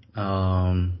it.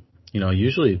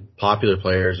 Usually popular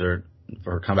players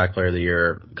for comeback player of the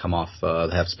year come off, they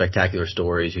have spectacular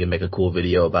stories. You can make a cool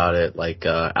video about it, like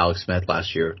Alex Smith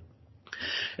last year.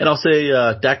 And I'll say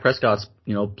Dak Prescott's,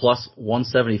 plus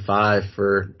 175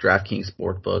 for DraftKings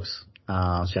Sportsbooks.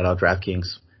 Shout out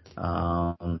DraftKings.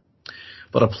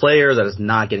 But a player that is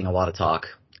not getting a lot of talk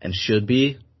and should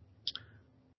be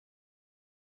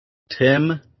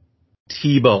Tim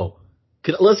Tebow.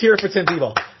 Let's hear it for Tim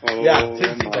Tebow. Oh, yeah,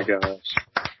 Tim my Tebow. gosh.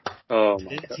 Oh, my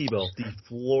Tim gosh. Tebow, the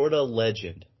Florida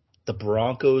legend, the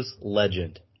Broncos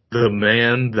legend. The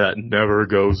man that never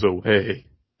goes away.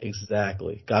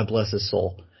 Exactly. God bless his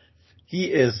soul. He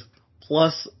is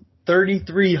plus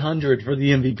 3,300 for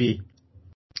the MVP.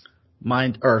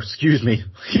 excuse me,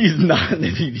 he's not an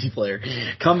MVP player.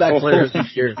 Comeback player of the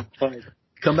year.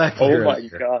 Comeback player of the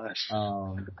year.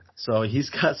 Oh my gosh. So he's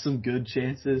got some good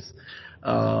chances.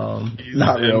 He's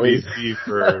not an really. MVP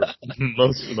for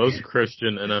most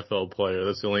Christian NFL player.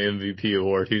 That's the only MVP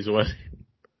award he's winning.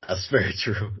 That's very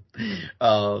true.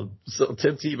 So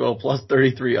Tim Tebow plus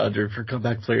 3,300 for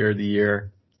comeback player of the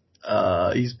year.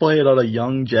 He's playing on a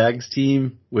young Jags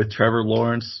team with Trevor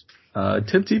Lawrence.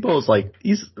 Tim Tebow is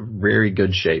he's very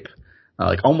good shape.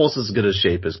 Almost as good a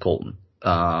shape as Colton.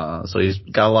 So he's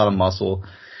got a lot of muscle.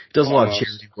 He does a lot of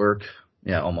charity work.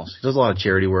 Yeah, almost. He does a lot of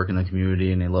charity work in the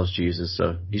community, and he loves Jesus.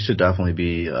 So he should definitely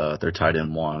be their tight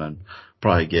end one and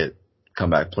probably get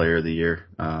comeback player of the year.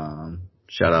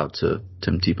 Shout out to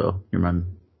Tim Tebow. You're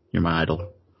my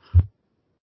idol.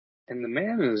 And the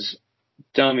man is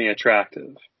dummy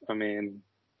attractive. I mean,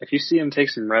 if you see him take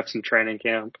some reps in training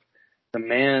camp, the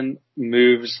man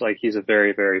moves like he's a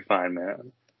very, very fine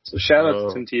man. So shout out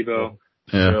to Tim Tebow.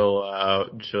 Yeah.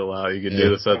 Chill out. You can do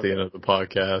this at the end of the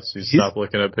podcast. You stop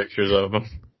looking at pictures of him.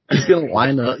 He's gonna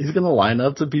line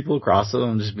up to people across him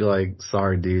and just be like,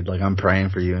 "Sorry, dude. I'm praying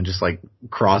for you," and just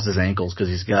cross his ankles because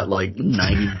he's got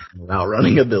 90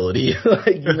 outrunning ability.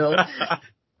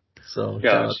 So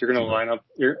gosh, you're gonna line up.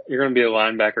 You're gonna be a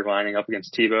linebacker lining up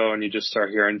against Tebow, and you just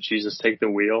start hearing Jesus take the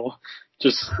wheel,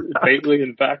 just faintly in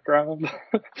the background,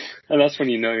 and that's when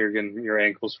you know you're getting your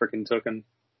ankles freaking tooken.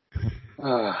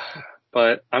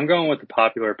 But I'm going with the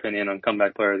popular opinion on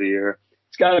comeback player of the year.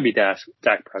 It's got to be Dak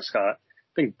Prescott.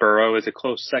 I think Burrow is a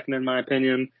close second in my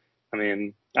opinion. I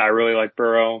mean, I really like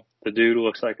Burrow. The dude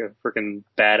looks like a freaking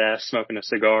badass smoking a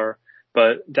cigar.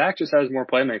 But Dak just has more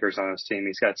playmakers on his team.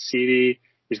 He's got CeeDee,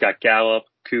 he's got Gallup,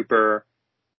 Cooper,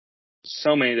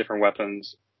 so many different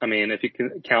weapons. I mean, if you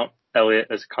can count Elliott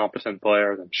as a competent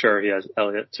player, then sure, he has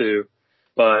Elliott too.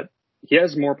 But he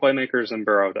has more playmakers than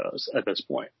Burrow does at this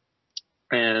point.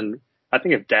 And I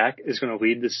think if Dak is going to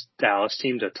lead this Dallas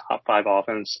team to a top 5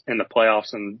 offense in the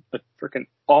playoffs in a freaking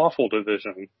awful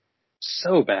division,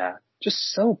 so bad, just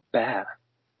so bad,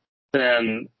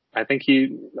 then I think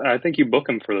you book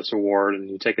him for this award and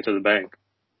you take it to the bank.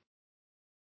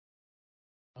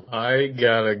 I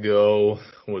gotta go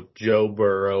with Joe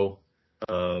Burrow.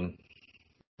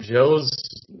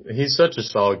 He's such a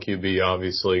solid QB,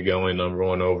 obviously going number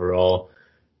 1 overall.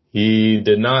 He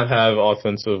did not have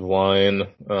offensive line.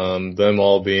 Them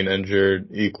all being injured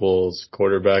equals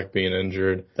quarterback being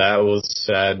injured. That was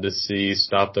sad to see.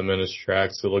 Stopped him in his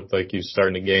tracks. It looked like he was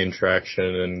starting to gain traction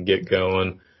and get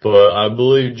going. But I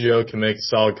believe Joe can make a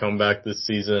solid comeback this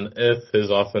season if his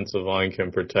offensive line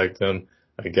can protect him.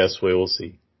 I guess we will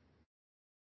see.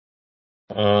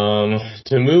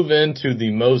 To move into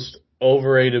the most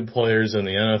overrated players in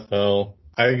the NFL,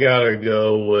 I gotta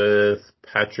go with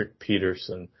Patrick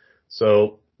Peterson.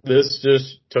 So this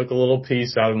just took a little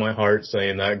piece out of my heart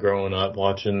saying that growing up,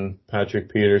 watching Patrick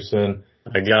Peterson.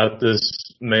 I got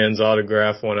this man's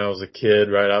autograph when I was a kid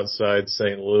right outside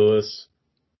St. Louis.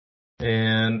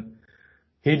 And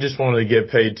he just wanted to get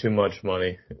paid too much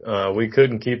money. We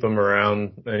couldn't keep him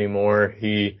around anymore.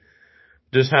 He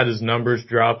just had his numbers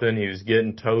dropping. He was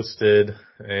getting toasted.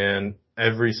 And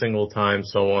every single time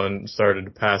someone started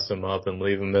to pass him up and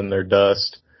leave him in their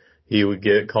dust, he would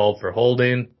get called for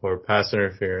holding or pass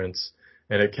interference.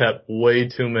 And it kept way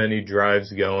too many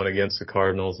drives going against the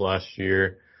Cardinals last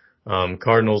year.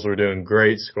 Cardinals were doing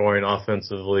great scoring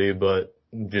offensively, but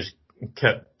just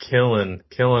kept killing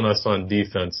us on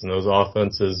defense. And those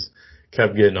offenses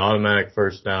kept getting automatic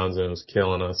first downs and it was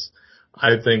killing us.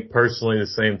 I think personally the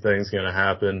same thing's going to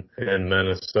happen in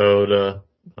Minnesota.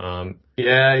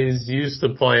 He's used to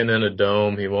playing in a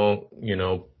dome. He won't,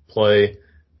 play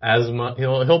as much.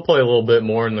 He'll play a little bit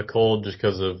more in the cold just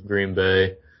because of Green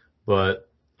Bay, but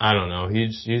I don't know.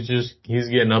 He's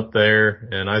getting up there,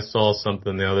 and I saw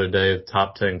something the other day of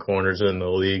top 10 corners in the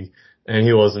league, and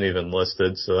he wasn't even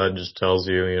listed. So that just tells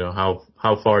you,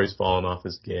 how far he's fallen off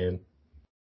his game.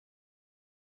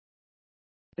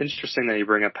 Interesting that you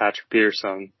bring up Patrick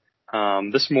Peterson.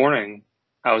 This morning,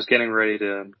 I was getting ready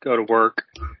to go to work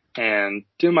and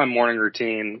do my morning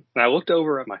routine, and I looked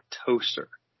over at my toaster,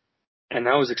 and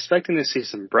I was expecting to see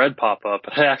some bread pop up,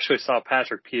 but I actually saw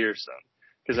Patrick Peterson,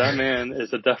 because that man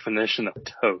is the definition of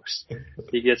toast.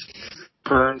 He gets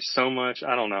burned so much.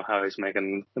 I don't know how he's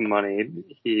making the money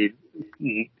he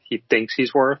thinks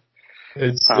he's worth.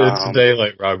 It's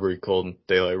daylight robbery, Colton.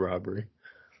 Daylight robbery.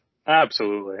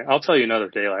 Absolutely. I'll tell you another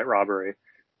daylight robbery.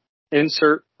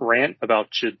 Insert rant about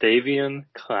Jadeveon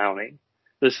Clowney.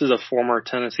 This is a former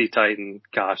Tennessee Titan.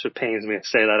 Gosh, it pains me to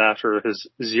say that after his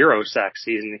 0 sack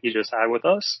season he just had with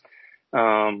us.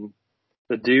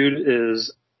 The dude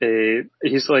is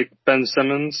he's like Ben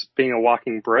Simmons being a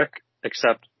walking brick,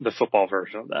 except the football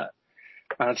version of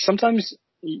that. Sometimes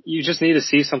you just need to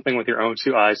see something with your own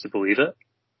two eyes to believe it.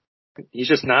 He's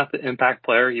just not the impact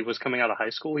player he was coming out of high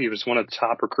school. He was one of the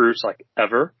top recruits like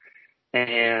ever.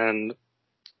 And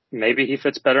maybe he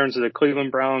fits better into the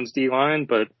Cleveland Browns D line,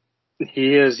 but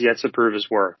he is yet to prove his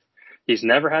worth. He's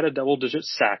never had a double-digit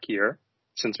sack year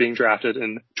since being drafted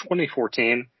in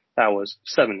 2014. That was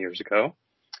 7 years ago.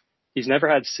 He's never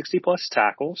had 60-plus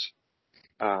tackles.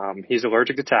 He's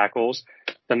allergic to tackles.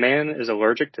 The man is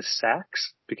allergic to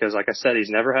sacks because, like I said, he's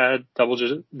never had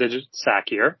double-digit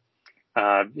sack year.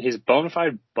 He's a bona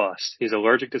fide bust. He's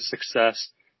allergic to success.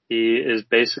 He is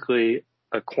basically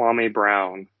a Kwame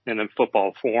Brown in a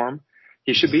football form.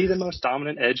 He should be the most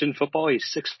dominant edge in football. He's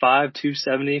 6'5",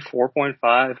 270,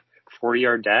 4.5,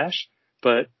 40-yard dash.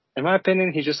 But in my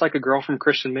opinion, he's just like a girl from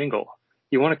Christian Mingle.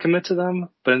 You want to commit to them,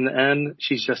 but in the end,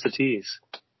 she's just a tease.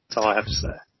 That's all I have to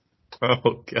say.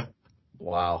 Oh, God.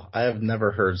 Wow. I have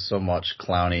never heard so much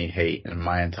clowny hate in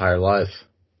my entire life.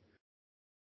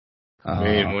 I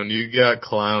mean, when you got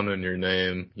clown in your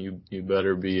name, you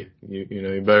better be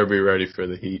you better be ready for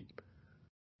the heat.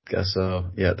 Guess so.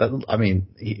 Yeah.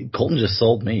 Colton just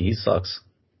sold me. He sucks.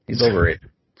 He's overrated.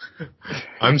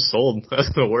 I'm sold.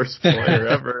 That's the worst player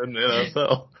ever in the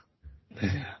NFL.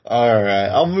 All right.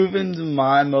 I'll move into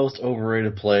my most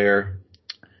overrated player,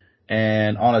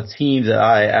 and on a team that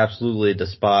I absolutely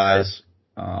despise,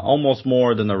 almost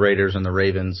more than the Raiders and the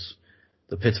Ravens,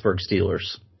 the Pittsburgh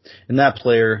Steelers. And that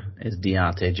player is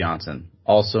Deontay Johnson,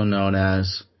 also known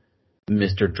as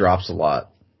Mr. Drops a Lot.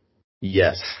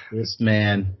 Yes, this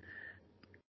man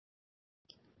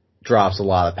drops a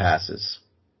lot of passes.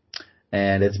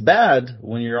 And it's bad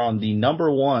when you're on the number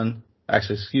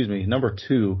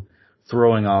 2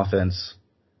 throwing offense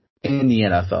in the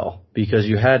NFL, because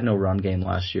you had no run game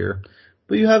last year.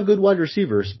 But you have good wide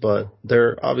receivers, but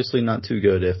they're obviously not too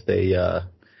good if they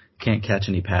can't catch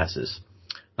any passes.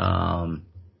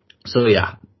 So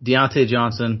yeah, Deontay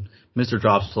Johnson, Mr.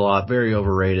 Drops a Lot, very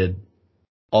overrated.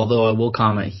 Although I will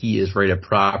comment, he is rated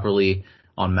properly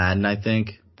on Madden, I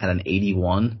think, at an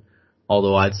 81.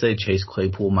 Although I'd say Chase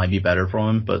Claypool might be better for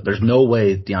him, but there's no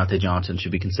way Deontay Johnson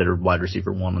should be considered wide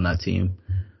receiver 1 on that team,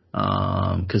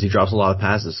 because he drops a lot of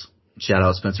passes. Shout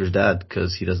out Spencer's dad,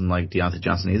 because he doesn't like Deontay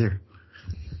Johnson either.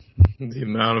 The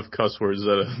amount of cuss words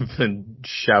that have been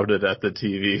shouted at the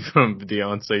TV from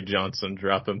Deontay Johnson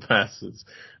dropping passes,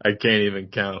 I can't even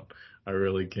count. I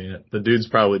really can't. The dude's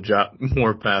probably dropped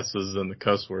more passes than the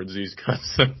cuss words he's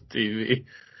cussed on TV.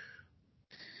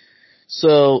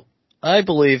 So, I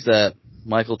believe that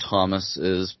Michael Thomas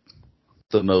is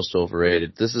the most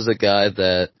overrated. This is a guy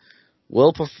that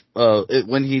will,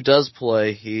 when he does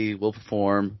play, he will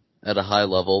perform at a high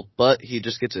level, but he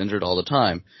just gets injured all the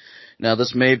time. Now,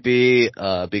 this may be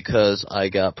because I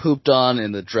got pooped on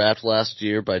in the draft last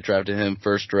year by drafting him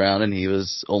first round, and he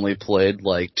was only played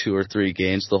like 2 or 3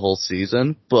 games the whole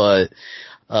season. But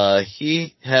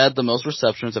he had the most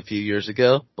receptions a few years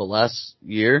ago, but last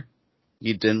year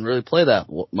he didn't really play that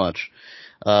much.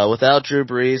 Without Drew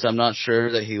Brees, I'm not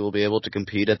sure that he will be able to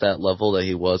compete at that level that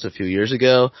he was a few years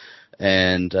ago,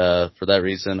 and for that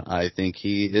reason, I think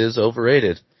he is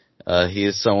overrated. He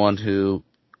is someone who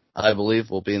I believe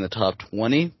will be in the top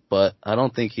 20, but I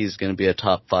don't think he's going to be a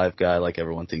top 5 guy like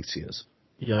everyone thinks he is.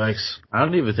 Yikes. I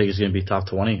don't even think he's going to be top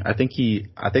 20. I think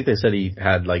they said he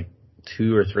had like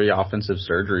 2 or 3 offensive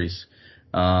surgeries,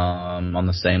 on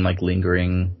the same like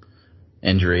lingering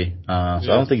injury. So I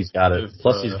don't think he's got it.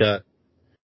 Plus he's got,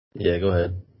 go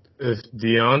ahead. If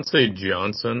Deontay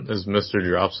Johnson is Mr.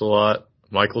 Drops a Lot,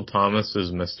 Michael Thomas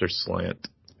is Mr. Slant.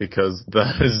 Because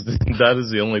that is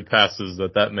the only passes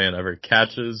that man ever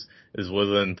catches is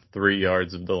within 3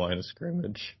 yards of the line of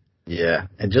scrimmage. Yeah,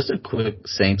 and just a quick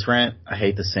Saints rant. I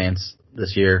hate the Saints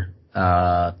this year,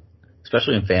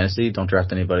 especially in fantasy. Don't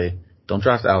draft anybody. Don't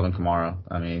draft Alvin Kamara.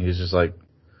 I mean, he's just like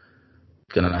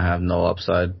gonna have no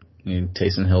upside. I mean,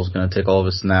 Taysom Hill's gonna take all of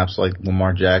his snaps like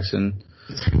Lamar Jackson.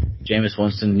 Jameis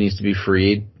Winston needs to be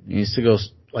freed. He needs to go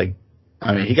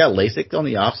he got LASIK on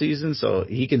the offseason, so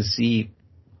he can see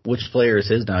which player is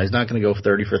his now. He's not going to go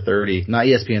 30 for 30. Not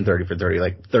ESPN 30 for 30,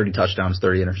 like 30 touchdowns,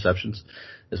 30 interceptions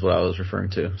is what I was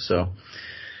referring to. So,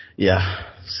 yeah,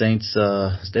 Saints,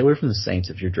 stay away from the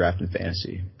Saints if you're drafting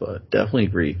fantasy. But definitely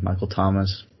agree. Michael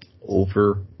Thomas,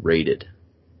 overrated.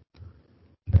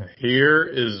 Here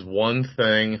is one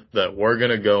thing that we're going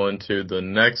to go into the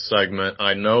next segment.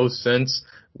 I know since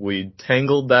we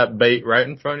tangled that bait right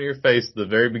in front of your face at the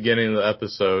very beginning of the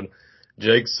episode,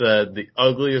 Jake said the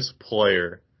ugliest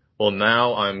player. Well,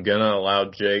 now I'm going to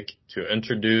allow Jake to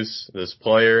introduce this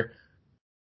player.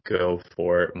 Go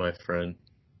for it, my friend.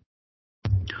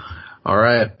 All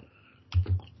right.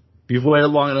 You've waited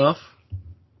long enough.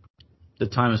 The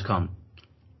time has come.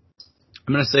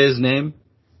 I'm going to say his name,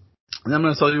 and I'm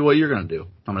going to tell you what you're going to do.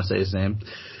 I'm going to say his name.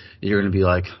 You're going to be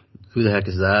like, who the heck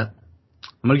is that?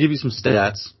 I'm going to give you some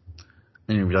stats,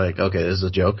 and you're going to be like, okay, this is a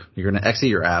joke. You're going to exit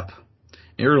your app,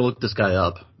 and you're going to look this guy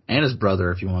up, and his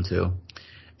brother if you want to,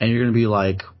 and you're going to be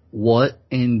like, what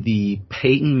in the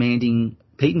Peyton Manning,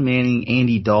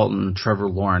 Andy Dalton, Trevor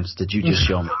Lawrence did you just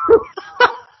show me?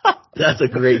 That's a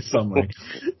great summary.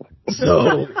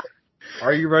 So,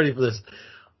 are you ready for this?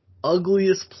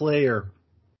 Ugliest player,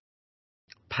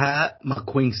 Pat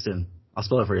McQuinston. I'll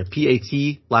spell it for you.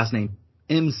 P-A-T, last name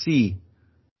M-C-Q-U-I-S-T-A-N.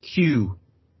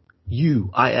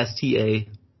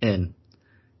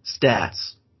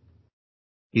 Stats.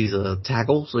 He's a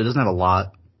tackle, so he doesn't have a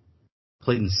lot.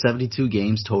 Played in 72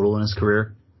 games total in his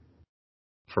career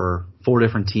for 4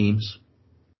 different teams.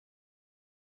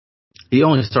 He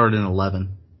only started in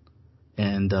 11.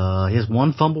 And he has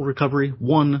 1 fumble recovery,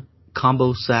 1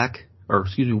 combo sack,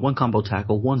 one combo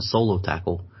tackle, 1 solo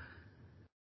tackle.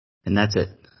 And that's it.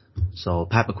 So,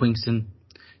 Pat McQuinston,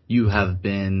 you have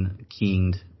been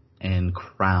kinged and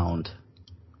crowned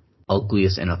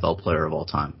ugliest NFL player of all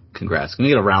time. Congrats. Can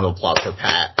we get a round of applause for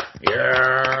Pat?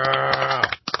 Yeah!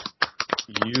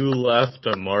 You left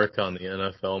a mark on the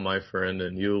NFL, my friend,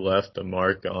 and you left a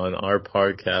mark on our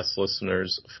podcast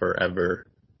listeners forever.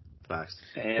 Facts.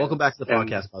 Welcome back to the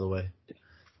podcast, by the way.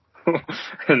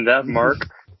 And that mark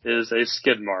is a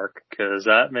skid mark, because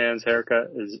that man's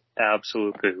haircut is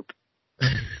absolute poop.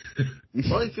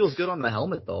 Probably feels good on the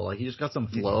helmet, though. Like, he just got some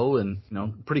flow and,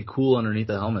 pretty cool underneath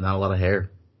the helmet, not a lot of hair.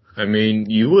 I mean,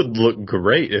 you would look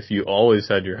great if you always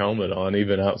had your helmet on,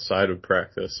 even outside of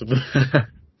practice.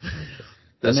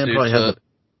 That man probably has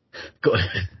Go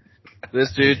ahead.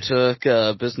 This dude took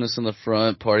business in the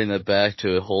front, party in the back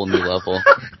to a whole new level.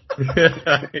 Yes,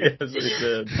 he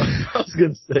did. I was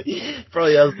going to say, he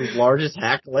probably has the largest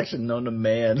hat collection known to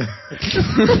man.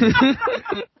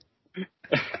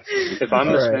 If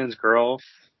I'm this man's girl,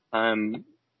 I'm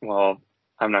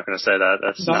not going to say that.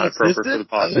 That's not appropriate for the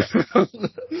podcast.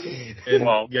 And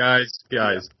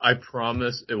guys, I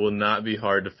promise it will not be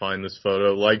hard to find this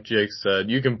photo. Like Jake said,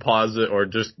 you can pause it or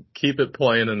just keep it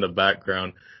playing in the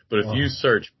background. But if you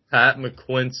search Pat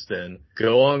McQuinston,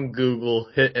 go on Google,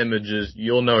 hit images,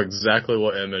 you'll know exactly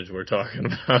what image we're talking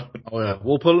about. Oh yeah,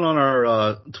 we'll put it on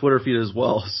our Twitter feed as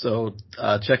well. So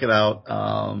check it out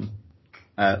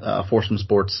at Foursome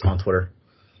Sports on Twitter.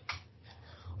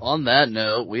 On that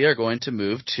note, we are going to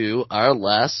move to our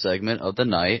last segment of the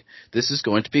night. This is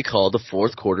going to be called the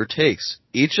fourth quarter takes.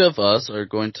 Each of us are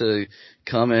going to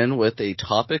come in with a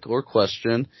topic or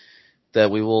question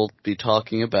that we will be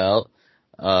talking about.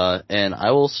 And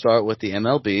I will start with the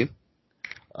MLB.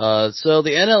 So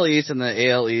the NL East and the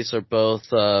AL East are both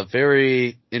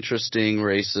very interesting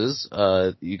races.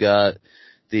 You got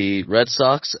the Red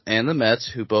Sox and the Mets,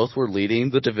 who both were leading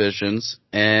the divisions,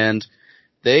 and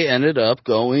they ended up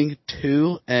going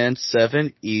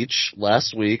 2-7 each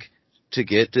last week to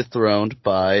get dethroned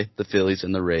by the Phillies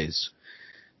and the Rays.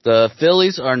 The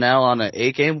Phillies are now on an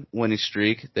 8-game winning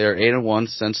streak. They're 8-1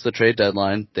 since the trade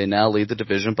deadline. They now lead the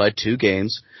division by 2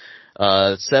 games.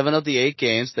 7 of the 8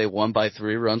 games they won by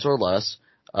 3 runs or less.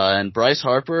 And Bryce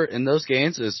Harper in those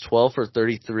games is 12 for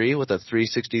 33 with a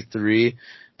 .363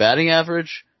 batting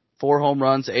average, 4 home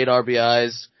runs, 8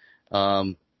 RBIs.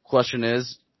 Question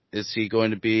is he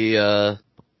going to be a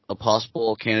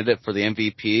possible candidate for the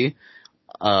MVP?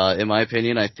 In my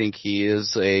opinion, I think he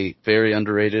is a very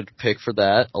underrated pick for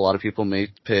that. A lot of people may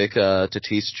pick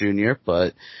Tatis Jr.,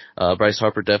 but Bryce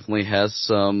Harper definitely has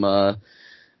some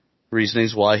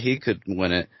reasonings why he could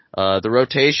win it. The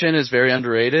rotation is very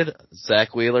underrated.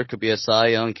 Zach Wheeler could be a Cy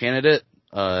Young candidate.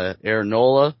 Aaron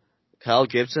Nola, Kyle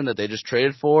Gibson that they just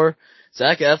traded for.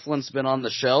 Zach Eflin's been on the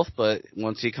shelf, but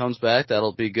once he comes back,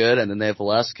 that'll be good. And then they have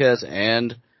Velasquez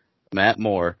and Matt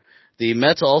Moore. The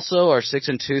Mets also are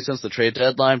 6-2 since the trade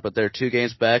deadline, but they're 2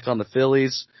 games back on the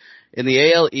Phillies. In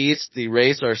the AL East, the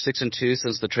Rays are 6-2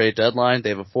 since the trade deadline. They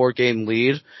have a 4-game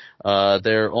lead.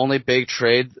 Their only big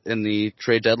trade in the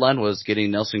trade deadline was getting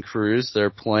Nelson Cruz. They're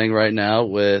playing right now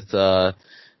with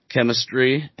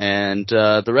chemistry. And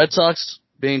the Red Sox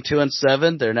being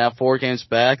 2-7, they're now 4 games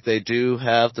back. They do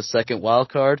have the second wild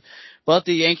card. But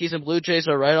the Yankees and Blue Jays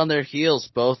are right on their heels.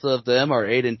 Both of them are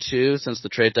 8-2 since the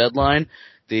trade deadline.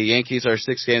 The Yankees are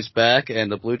 6 games back,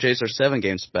 and the Blue Jays are 7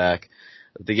 games back.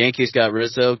 The Yankees got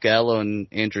Rizzo, Gallo, and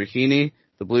Andrew Heaney.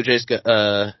 The Blue Jays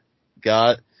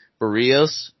got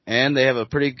Barrios, and they have a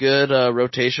pretty good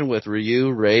rotation with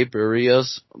Ryu, Ray,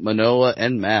 Barrios, Manoah,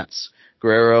 and Matz.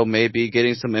 Guerrero may be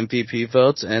getting some MVP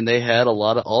votes, and they had a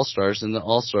lot of All-Stars in the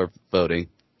All-Star voting.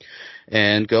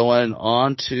 And going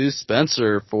on to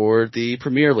Spencer for the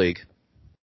Premier League.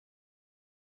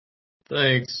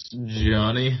 Thanks,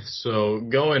 Johnny. So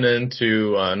going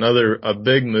into a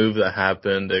big move that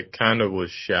happened, it kind of was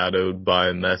shadowed by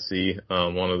Messi,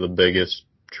 one of the biggest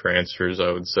transfers,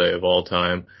 I would say, of all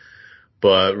time.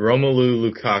 But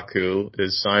Romelu Lukaku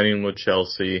is signing with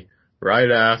Chelsea right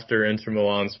after Inter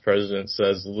Milan's president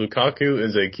says Lukaku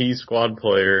is a key squad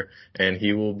player and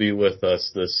he will be with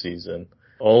us this season.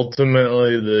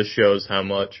 Ultimately, this shows how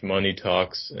much money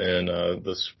talks in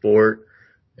the sport.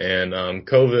 And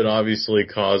COVID obviously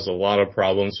caused a lot of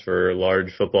problems for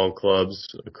large football clubs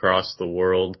across the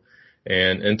world.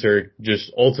 And Inter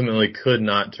just ultimately could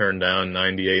not turn down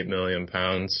 £98 million.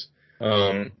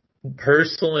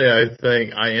 Personally, I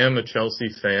think I am a Chelsea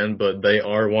fan, but they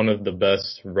are one of the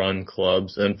best run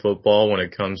clubs in football when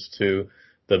it comes to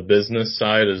the business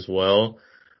side as well.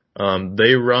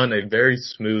 They run a very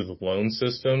smooth loan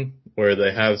system where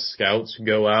they have scouts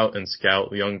go out and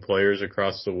scout young players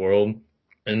across the world.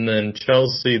 And then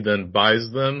Chelsea then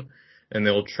buys them and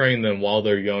they'll train them while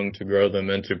they're young to grow them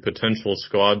into potential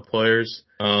squad players.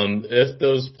 If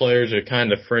those players are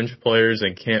kind of fringe players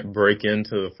and can't break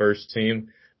into the first team,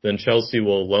 then Chelsea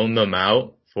will loan them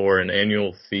out for an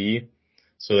annual fee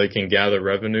so they can gather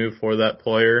revenue for that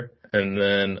player. And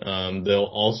then they'll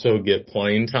also get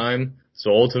playing time.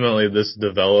 So ultimately this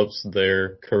develops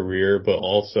their career, but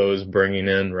also is bringing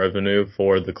in revenue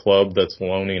for the club that's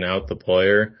loaning out the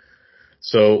player.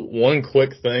 So one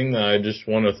quick thing that I just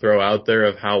want to throw out there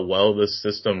of how well this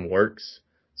system works.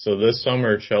 So this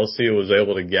summer, Chelsea was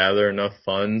able to gather enough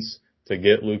funds to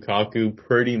get Lukaku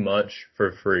pretty much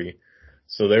for free.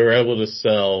 So they were able to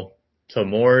sell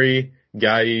Tomori,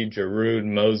 Gai, Giroud,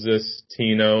 Moses,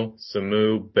 Tino,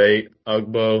 Samu, Bate,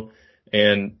 Ugbo,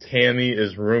 and Tammy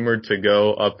is rumored to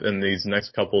go up in these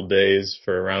next couple days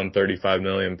for around £35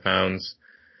 million.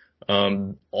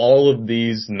 All of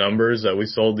these numbers that we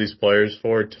sold these players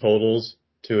for totals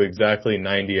to exactly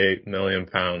 £98 million,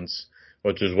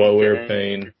 which is what we were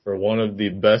paying for one of the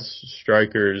best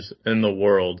strikers in the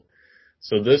world.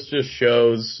 So this just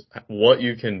shows what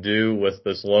you can do with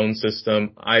this loan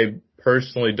system. I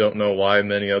personally don't know why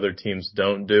many other teams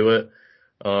don't do it.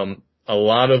 A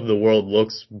lot of the world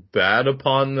looks bad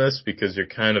upon this because you're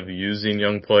kind of using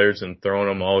young players and throwing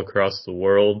them all across the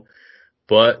world.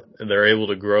 But they're able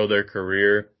to grow their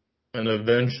career and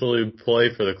eventually play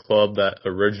for the club that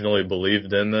originally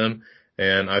believed in them.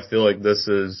 And I feel like this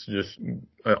is just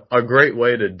a great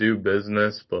way to do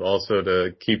business, but also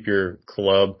to keep your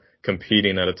club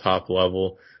competing at a top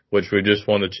level, which we just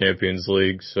won the Champions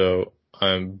League. So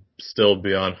I'm still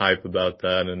beyond hype about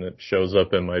that, and it shows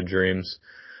up in my dreams.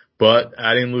 But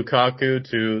adding Lukaku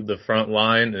to the front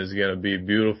line is going to be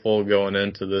beautiful going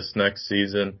into this next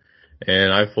season.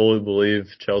 And I fully believe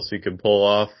Chelsea could pull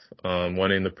off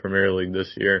winning the Premier League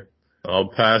this year. I'll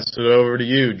pass it over to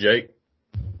you, Jake.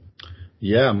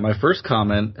 Yeah, my first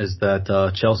comment is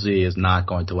that Chelsea is not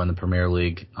going to win the Premier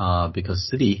League because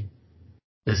City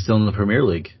is still in the Premier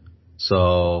League.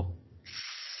 So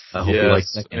I hope you like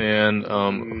that game. And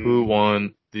who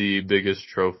won the biggest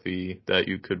trophy that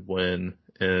you could win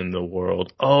in the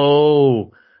world?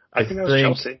 Oh, I think it was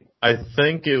Chelsea. I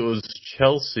think it was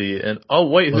Chelsea. And oh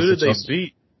wait, who did they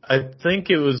beat? I think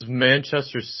it was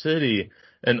Manchester City.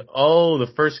 And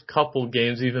the first couple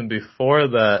games even before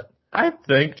that, I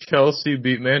think Chelsea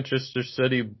beat Manchester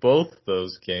City both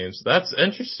those games. That's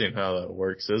interesting how that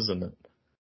works, isn't it?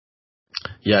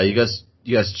 Yeah, you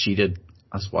guys cheated.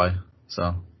 That's why.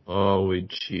 So. Oh, we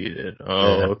cheated.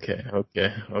 Oh, yeah.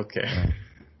 Okay.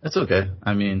 That's okay.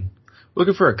 I mean,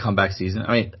 looking for a comeback season.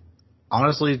 I mean,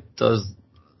 honestly, does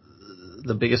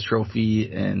the biggest trophy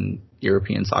in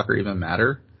European soccer even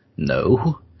matter?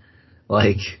 No.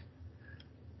 Like,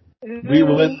 we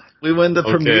win the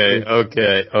Premier League.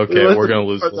 Okay.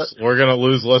 We're gonna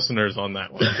lose listeners on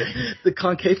that one. The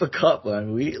Concacaf Cup,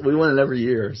 man. We win it every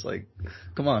year. It's like,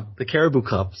 come on, the Caribou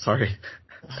Cup. Sorry,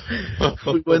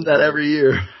 we win that every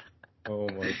year. Oh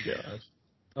my gosh.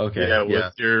 Okay. Yeah,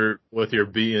 with your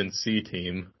B and C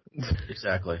team.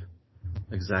 Exactly.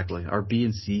 Our B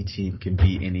and C team can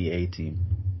beat any A team.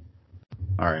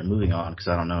 All right, moving on because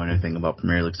I don't know anything about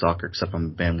Premier League soccer except I'm a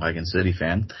bandwagon City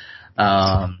fan.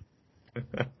 I'm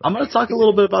going to talk a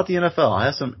little bit about the NFL. I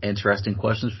have some interesting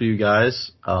questions for you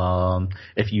guys.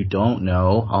 If you don't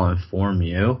know, I'll inform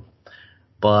you.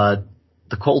 But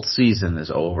the Colts season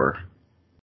is over.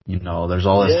 You know, there's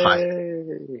all this hype.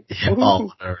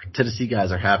 Tennessee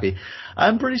guys are happy.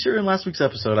 I'm pretty sure in last week's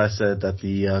episode I said that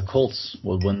the Colts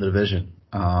would win the division.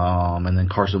 and then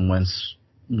Carson Wentz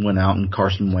went out and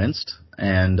Carson Wentzed,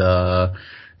 and the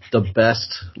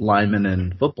best lineman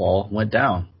in football went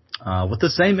down with the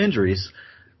same injuries,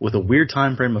 with a weird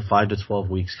time frame of 5 to 12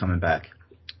 weeks coming back,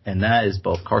 and that is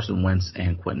both Carson Wentz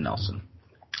and Quentin Nelson.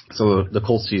 So the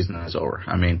Colts season is over.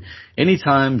 I mean,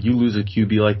 anytime you lose a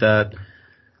QB like that,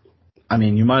 I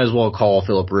mean, you might as well call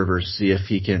Phillip Rivers, see if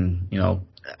he can,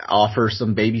 offer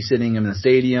some babysitting in the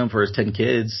stadium for his 10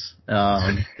 kids,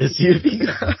 to see if he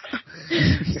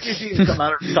can come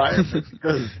out of retirement,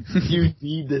 because you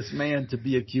need this man to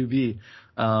be a QB.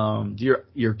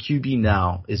 Your QB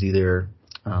now is either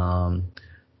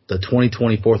the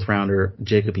 2020 fourth rounder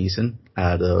Jacob Eason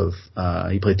out of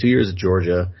he played 2 years at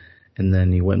Georgia, and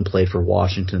then he went and played for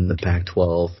Washington in the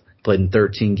Pac-12. Played in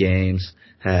 13 games,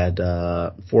 had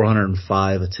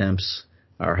 405 attempts,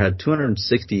 or had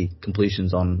 260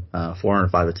 completions on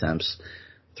 405 attempts,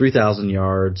 3,000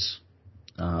 yards.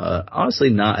 Honestly,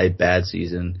 not a bad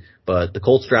season, but the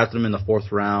Colts drafted him in the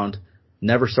fourth round.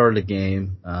 Never started a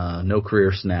game, no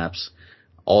career snaps.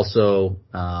 Also,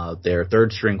 their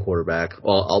third string quarterback.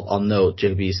 Well, I'll note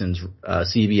Jacob Eason's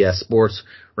CBS Sports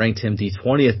ranked him the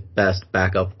 20th best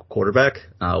backup quarterback,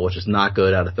 which is not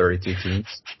good out of 32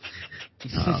 teams.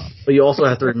 But you also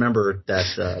have to remember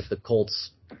that the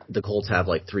Colts have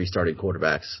like 3 starting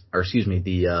quarterbacks, or excuse me,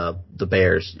 the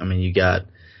Bears. I mean, you got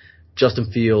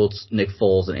Justin Fields, Nick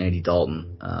Foles, and Andy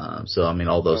Dalton. So I mean,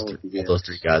 all those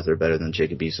three guys are better than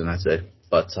Jacob Eason, I'd say.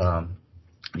 But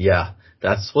yeah,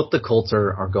 that's what the Colts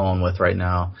are going with right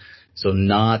now. So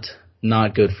not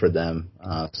good for them.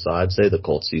 So I'd say the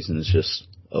Colts season is just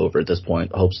over at this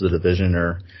point. Hopes of the division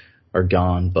are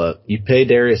gone. But you pay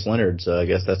Darius Leonard, so I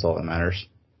guess that's all that matters.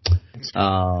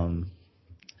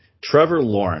 Trevor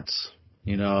Lawrence,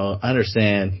 I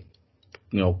understand,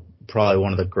 probably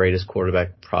one of the greatest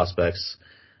quarterback prospects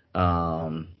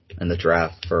in the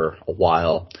draft for a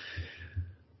while.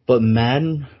 But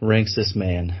Madden ranks this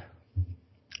man,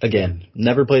 again,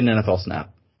 never played an NFL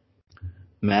snap.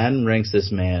 Madden ranks this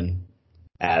man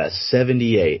at a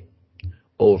 78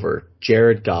 over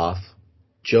Jared Goff,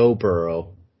 Joe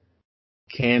Burrow,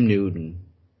 Cam Newton,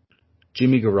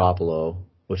 Jimmy Garoppolo,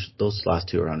 which those last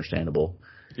two are understandable.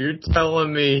 You're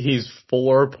telling me he's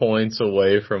 4 points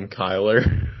away from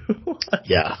Kyler?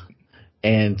 Yeah.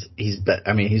 And he's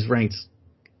ranked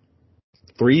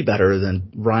 3 better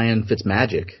than Ryan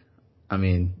Fitzmagic. I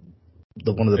mean,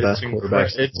 one of the best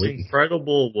quarterbacks in the league. It's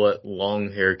incredible what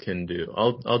long hair can do.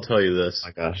 I'll tell you this.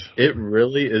 Oh my gosh. It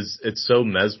really is. It's so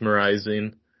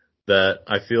mesmerizing that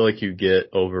I feel like you get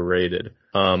overrated.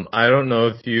 I don't know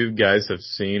if you guys have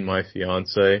seen my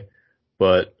fiance,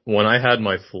 but when I had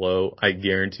my flow, I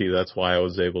guarantee that's why I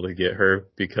was able to get her,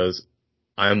 because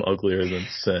I'm uglier than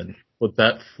sin. But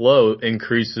that flow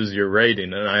increases your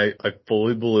rating, and I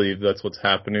fully believe that's what's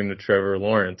happening to Trevor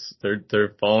Lawrence.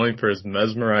 They're falling for his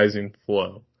mesmerizing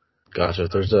flow. Gotcha.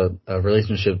 There's a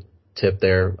relationship tip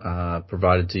there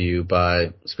provided to you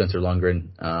by Spencer Lundgren.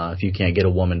 If you can't get a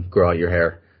woman, grow out your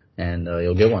hair, and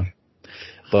you'll get one.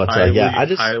 But I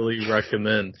just highly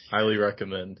recommend. Highly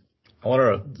recommend. I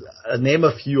want to name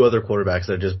a few other quarterbacks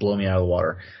that just blow me out of the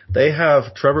water. They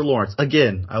have Trevor Lawrence.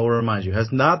 Again, I will remind you, has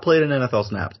not played an NFL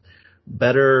snap.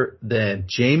 Better than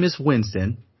Jameis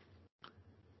Winston,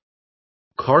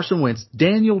 Carson Wentz,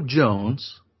 Daniel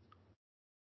Jones,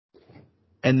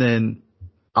 and then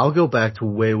I'll go back to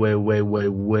way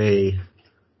in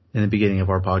the beginning of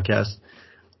our podcast.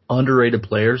 Underrated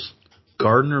players.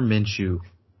 Gardner Minshew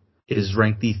is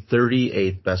ranked the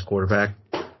 38th best quarterback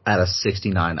at a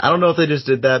 69. I don't know if they just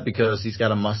did that because he's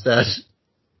got a mustache.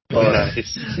 But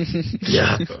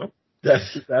yeah,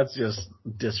 that's just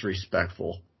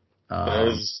disrespectful.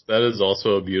 That is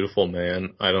also a beautiful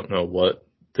man. I don't know what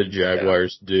the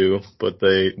Jaguars do, but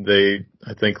they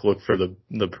I think look for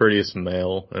the prettiest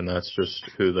male, and that's just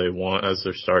who they want as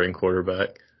their starting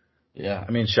quarterback. Yeah,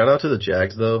 I mean, shout out to the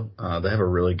Jags though. They have a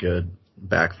really good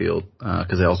backfield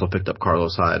because they also picked up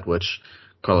Carlos Hyde, which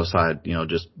Carlos Hyde,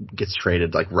 just gets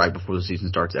traded like right before the season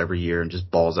starts every year and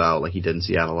just balls out like he did in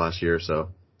Seattle last year. So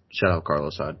shout out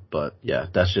Carlos Hyde. But yeah,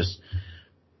 that's just.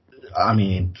 I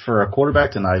mean, for a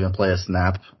quarterback to not even play a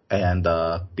snap and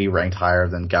be ranked higher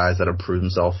than guys that have proved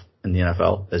themselves in the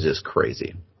NFL is just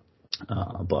crazy.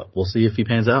 But we'll see if he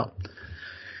pans out.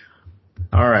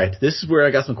 All right, this is where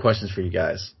I got some questions for you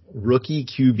guys. Rookie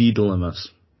QB dilemmas.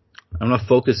 I'm going to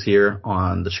focus here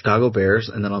on the Chicago Bears,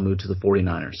 and then I'll move to the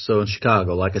 49ers. So in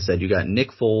Chicago, like I said, you got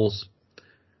Nick Foles.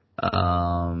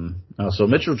 So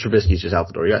Mitchell Trubisky is just out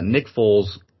the door. You got Nick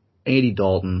Foles, Andy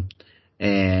Dalton,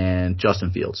 and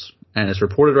Justin Fields. And it's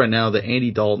reported right now that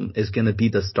Andy Dalton is going to be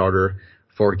the starter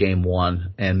for Game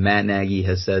 1, and Matt Nagy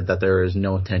has said that there is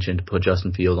no intention to put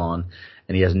Justin Fields on,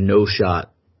 and he has no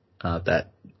shot that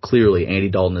clearly Andy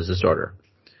Dalton is the starter.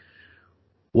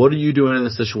 What are you doing in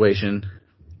this situation?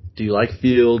 Do you like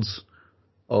Fields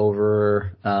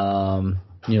over, Dalton?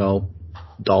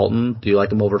 Do you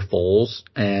like him over Foles?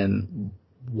 And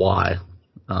why?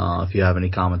 If you have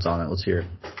any comments on it, let's hear it.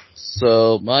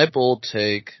 So my bold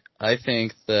take, I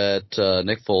think that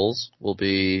Nick Foles will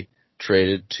be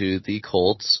traded to the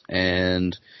Colts,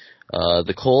 and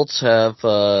the Colts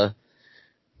have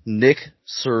Nick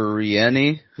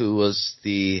Sirianni, who was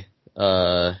the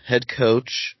head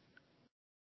coach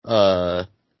from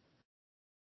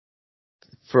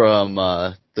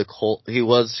the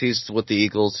Colts. He's with the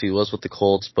Eagles. He was with the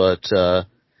Colts, but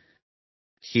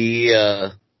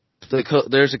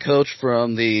there's a coach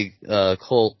from the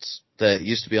Colts that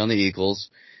used to be on the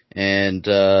Eagles, and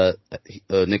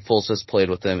Nick Foles has played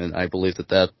with them, and I believe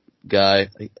that guy,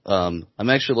 I'm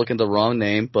actually looking at the wrong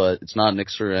name, but it's not Nick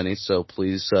Sirianni, so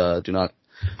please do not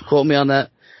quote me on that.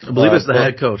 I believe it's the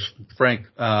head coach, Frank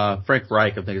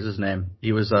Reich, I think is his name.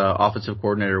 He was offensive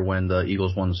coordinator when the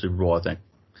Eagles won the Super Bowl, I think.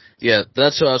 Yeah,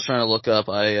 that's what I was trying to look up.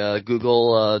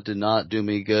 Google did not do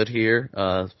me good here.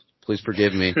 Please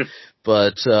forgive me.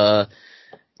 But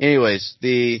anyways,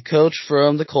 the coach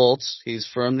from the Colts, he's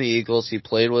from the Eagles. He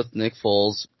played with Nick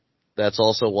Foles. That's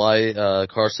also why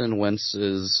Carson Wentz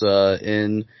is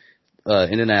in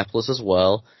Indianapolis as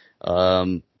well.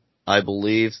 I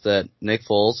believe that Nick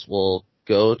Foles will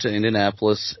go to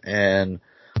Indianapolis, and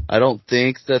I don't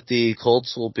think that the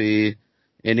Colts will be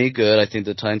any good. I think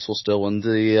the Titans will still win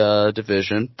the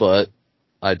division, but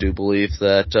I do believe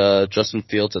that Justin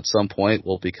Fields at some point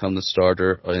will become the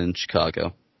starter in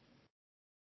Chicago.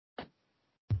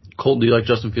 Colton, do you like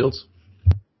Justin Fields?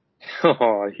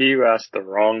 Oh, you asked the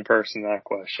wrong person that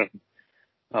question.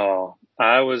 Oh,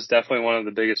 I was definitely one of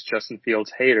the biggest Justin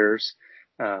Fields haters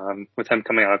with him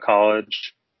coming out of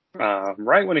college.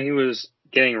 Right when he was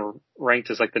getting ranked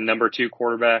as like the number 2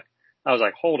 quarterback, I was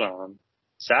like, hold on.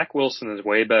 Zach Wilson is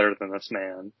way better than this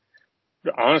man.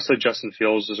 Honestly, Justin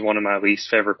Fields is one of my least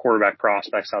favorite quarterback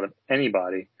prospects out of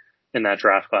anybody in that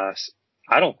draft class.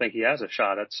 I don't think he has a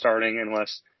shot at starting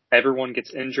unless everyone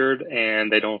gets injured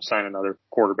and they don't sign another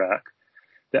quarterback.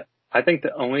 I think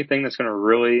the only thing that's going to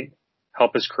really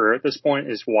help his career at this point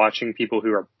is watching people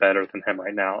who are better than him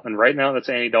right now. And right now, that's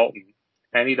Andy Dalton.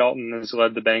 Andy Dalton has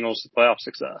led the Bengals to playoff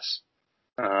success.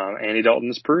 Andy Dalton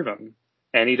is proven.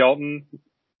 Andy Dalton,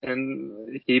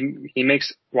 and he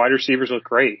makes wide receivers look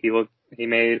great. He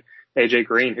made AJ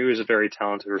Green, who is a very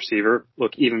talented receiver,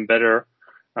 look even better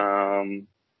than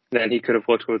he could have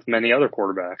looked with many other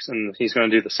quarterbacks. And he's going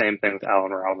to do the same thing with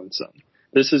Allen Robinson.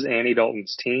 This is Andy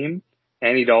Dalton's team.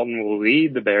 Andy Dalton will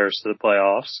lead the Bears to the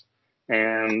playoffs.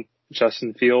 And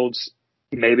Justin Fields,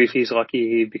 maybe if he's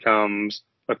lucky, he becomes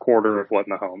a quarter of what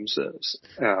Mahomes is,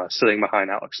 sitting behind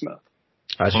Alex Smith.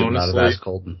 I should not have asked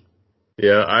Colton.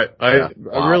 Yeah, I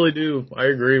really do. I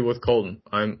agree with Colton.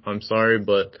 I'm sorry,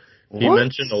 but he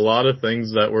mentioned a lot of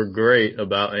things that were great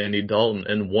about Andy Dalton.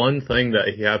 And one thing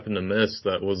that he happened to miss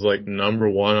that was like number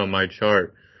 1 on my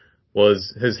chart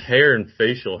was his hair and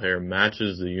facial hair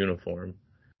matches the uniform.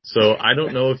 So I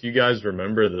don't know if you guys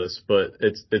remember this, but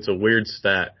it's a weird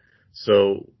stat.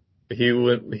 So he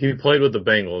played with the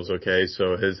Bengals, okay?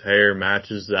 So his hair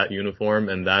matches that uniform,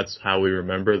 and that's how we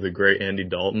remember the great Andy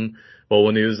Dalton. But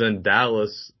when he was in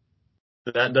Dallas,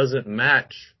 that doesn't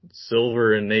match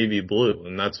silver and navy blue,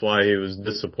 and that's why he was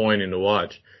disappointing to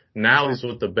watch. Now he's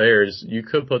with the Bears. You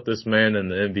could put this man in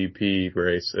the MVP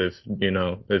race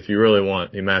if you really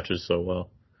want. He matches so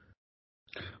well.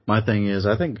 My thing is,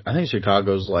 I think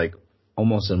Chicago's like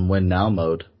almost in win now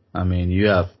mode. I mean, you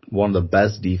have one of the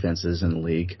best defenses in the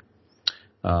league.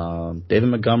 David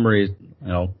Montgomery,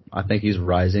 I think he's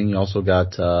rising. You also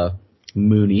got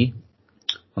Mooney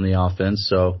on the offense.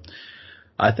 So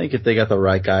I think if they got the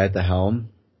right guy at the helm,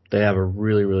 they have a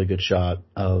really, really good shot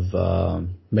of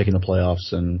making the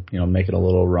playoffs and making a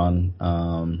little run.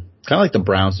 Kind of like the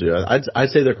Browns do. I'd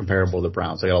say they're comparable to the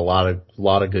Browns. They got a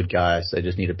lot of good guys. They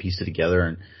just need to piece it together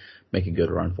and make a good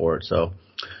run for it. So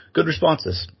good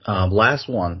responses. Last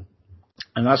one.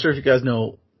 I'm not sure if you guys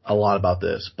know a lot about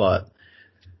this, but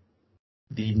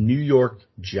the New York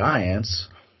Giants,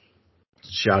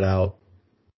 shout out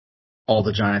all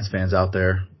the Giants fans out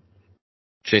there,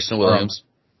 Jason Williams,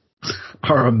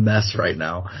 are a mess right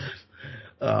now.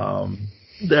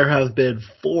 There have been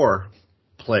 4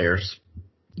 players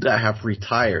that have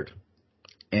retired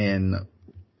in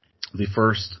the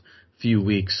first few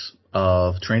weeks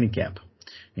of training camp,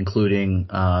 including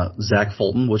Zach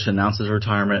Fulton, which announced his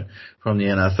retirement from the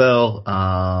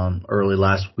NFL early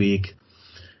last week.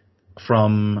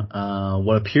 from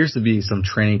what appears to be some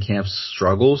training camp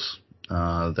struggles.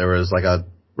 There was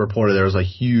a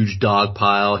huge dog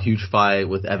pile, huge fight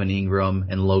with Evan Ingram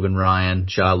and Logan Ryan.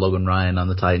 Shout out Logan Ryan on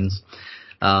the Titans.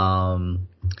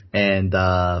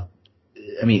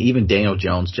 Even Daniel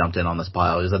Jones jumped in on this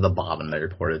pile. He was at the bottom, they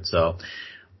reported. So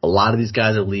a lot of these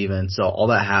guys are leaving. So all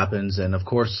that happens. And of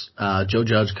course, Joe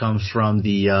Judge comes from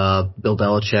the Bill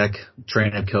Belichick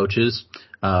train of coaches,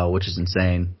 which is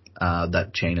insane.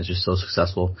 That chain is just so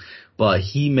successful. But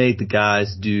he made the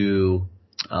guys do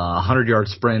 100-yard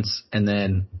sprints, and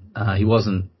then he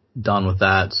wasn't done with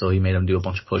that, so he made them do a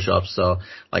bunch of push-ups. So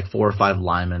like 4 or 5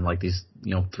 linemen, like these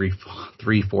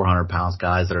 400 pounds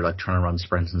guys that are like trying to run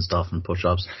sprints and stuff and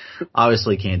push-ups,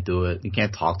 obviously can't do it. You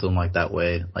can't talk to them like that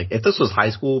way. Like if this was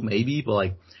high school, maybe, but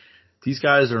like these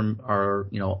guys are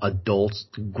adults,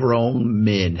 grown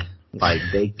men. Like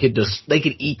they could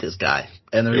eat this guy,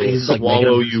 and he's like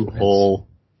swallow you whole.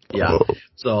 Yeah.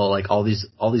 So like all these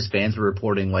fans were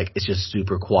reporting like it's just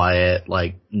super quiet,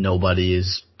 like nobody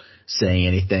is saying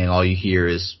anything. All you hear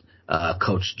is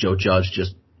Coach Joe Judge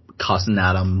just cussing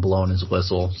at him, blowing his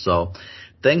whistle. So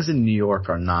things in New York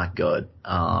are not good.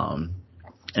 And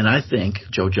I think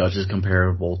Joe Judge is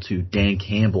comparable to Dan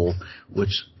Campbell,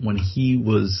 which when he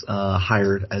was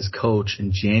hired as coach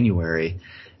in January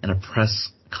in a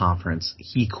press conference,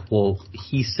 he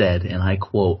said, and I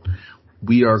quote,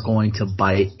 "We are going to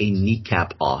bite a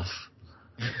kneecap off."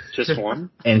 Just one?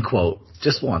 End quote.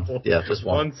 Just one. Yeah, just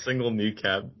one. One single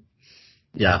kneecap.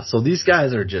 Yeah, so these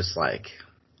guys are just like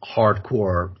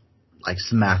hardcore, like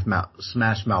smash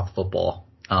mouth football.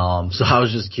 So I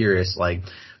was just curious, like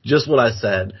just what I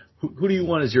said. Who do you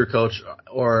want as your coach?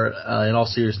 Or in all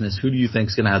seriousness, who do you think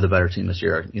is going to have the better team this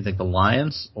year? You think the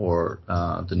Lions or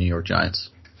the New York Giants?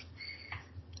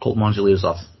 Colton, why don't you lead us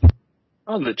off?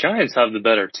 Oh, the Giants have the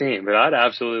better team, but I'd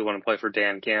absolutely want to play for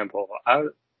Dan Campbell.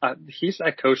 He's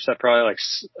that coach that probably like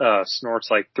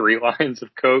snorts like 3 lines of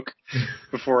coke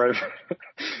before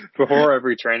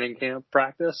every training camp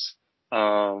practice.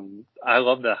 I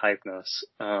love that hypeness.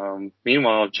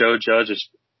 Meanwhile, Joe Judge is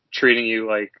treating you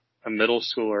like a middle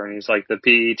schooler, and he's like the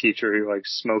PE teacher who like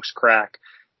smokes crack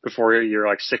before your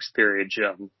like 6th period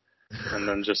gym, and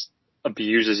then just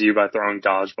abuses you by throwing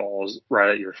dodgeballs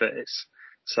right at your face.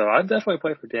 So I'd definitely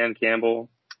play for Dan Campbell.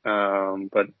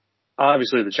 But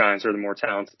obviously the Giants are the more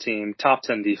talented team, top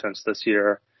 10 defense this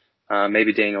year.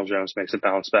 Maybe Daniel Jones makes a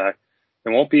bounce back. It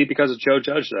won't be because of Joe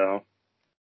Judge though.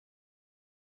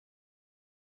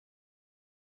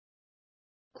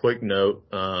 Quick note,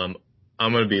 I'm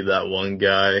going to be that one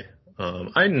guy.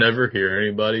 I never hear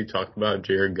anybody talk about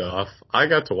Jared Goff. I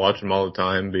got to watch him all the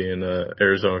time being an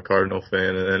Arizona Cardinal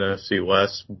fan in NFC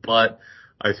West, but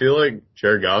I feel like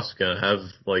Jared Goff's going to have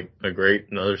like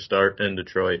another start in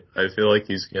Detroit. I feel like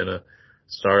he's going to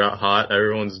start out hot.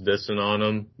 Everyone's dissing on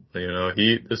him.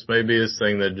 This may be his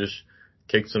thing that just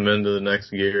kicks him into the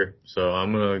next gear. So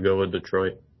I'm going to go with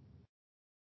Detroit.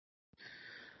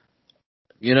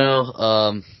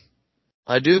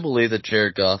 I do believe that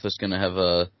Jared Goff is going to have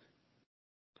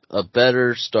a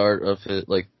better start of it.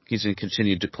 Like he's going to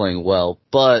continue to playing well,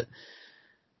 but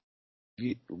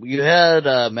you had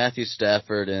Matthew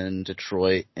Stafford in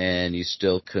Detroit, and you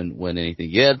still couldn't win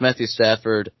anything. You had Matthew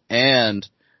Stafford and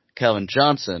Calvin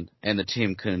Johnson, and the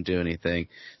team couldn't do anything.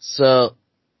 So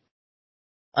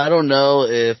I don't know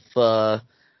if the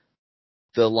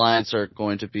Lions are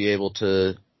going to be able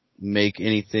to make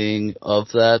anything of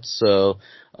that. So,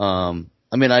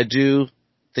 I do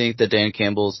think that Dan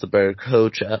Campbell is the better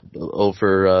coach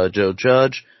over Joe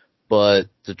Judge, but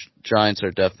the Giants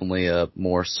are definitely a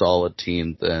more solid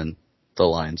team than the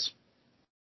Lions.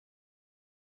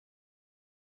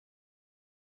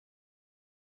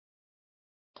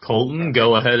 Colton,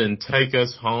 go ahead and take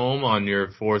us home on your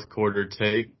 4th quarter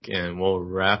take, and we'll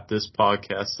wrap this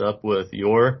podcast up with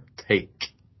your take.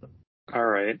 All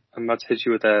right. I'm about to hit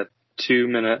you with that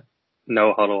 2-minute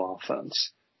no huddle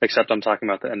offense, except I'm talking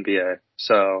about the NBA.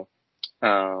 So,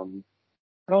 I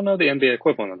don't know the NBA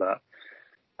equivalent of that.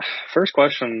 First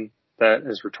question that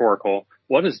is rhetorical.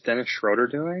 What is Dennis Schroeder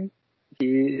doing? He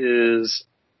is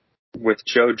with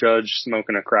Joe Judge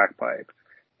smoking a crack pipe.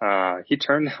 He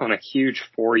turned down a huge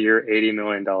 4-year, $80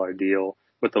 million deal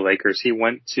with the Lakers. He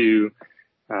went to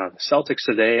the Celtics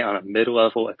today on a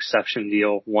mid-level exception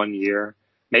deal 1 year.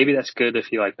 Maybe that's good if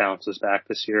he like bounces back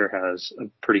this year, has a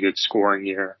pretty good scoring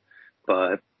year.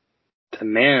 But the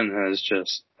man has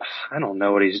just, I don't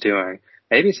know what he's doing.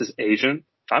 Maybe it's his agent.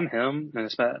 If I'm him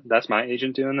and that's my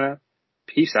agent doing that,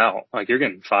 peace out. Like, you're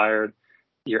getting fired.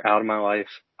 You're out of my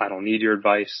life. I don't need your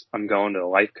advice. I'm going to a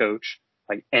life coach.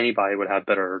 Like, anybody would have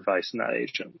better advice than that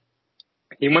agent.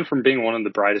 He went from being one of the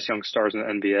brightest young stars in the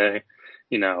NBA.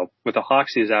 You know, with the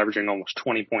Hawks, he was averaging almost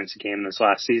 20 points a game this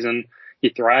last season. He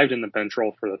thrived in the bench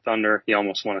role for the Thunder. He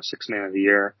almost won a Sixth Man of the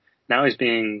Year. Now he's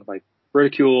being like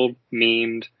ridiculed,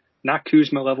 memed, not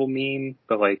Kuzma level meme,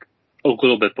 but like a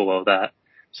little bit below that.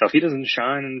 So if he doesn't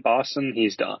shine in Boston,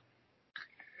 he's done.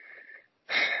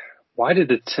 Why did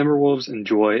the Timberwolves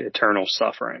enjoy eternal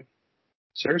suffering?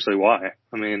 Seriously, why?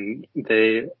 I mean,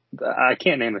 I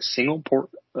can't name a single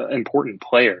important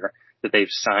player that they've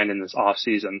signed in this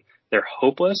offseason. They're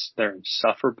hopeless. They're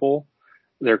insufferable.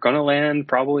 They're going to land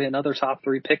probably another top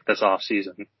 3 pick this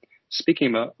offseason.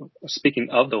 Speaking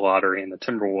of the lottery and the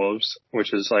Timberwolves,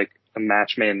 which is like a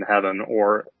match made in heaven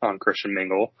or on Christian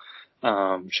Mingle,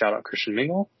 shout out Christian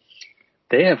Mingle,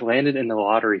 they have landed in the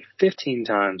lottery 15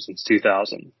 times since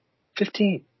 2000.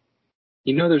 15.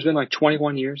 You know, there's been like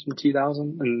 21 years in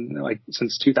 2000 and like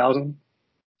since 2000.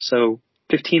 So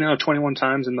 15 out of 21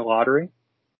 times in the lottery.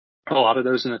 A lot of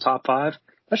those in the top 5.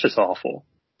 That's just awful.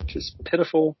 Just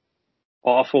pitiful,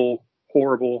 awful,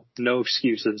 horrible, no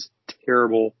excuses,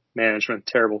 terrible management,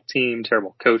 terrible team,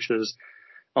 terrible coaches.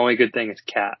 Only good thing is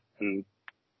Cat. And,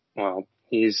 well,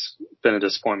 he's been a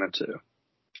disappointment too.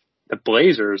 The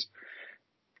Blazers,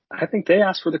 I think they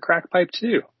asked for the crack pipe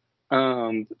too.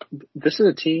 This is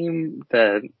a team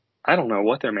that I don't know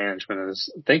what their management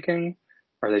is thinking.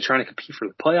 Are they trying to compete for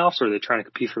the playoffs? Or are they trying to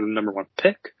compete for the number 1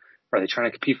 pick? Are they trying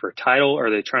to compete for a title? Are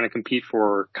they trying to compete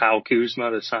for Kyle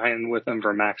Kuzma to sign with them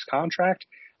for a max contract?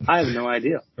 I have no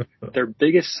idea. Their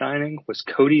biggest signing was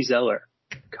Cody Zeller.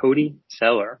 Cody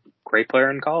Zeller, great player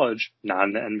in college, not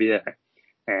in the NBA.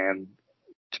 And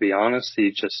to be honest,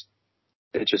 it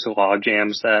just log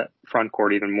jams that front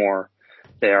court even more.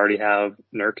 They already have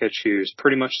Nurkic, who's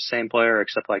pretty much the same player,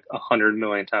 except like 100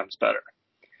 million times better.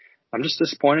 I'm just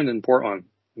disappointed in Portland.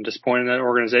 I'm disappointed in that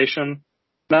organization,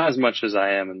 not as much as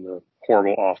I am in the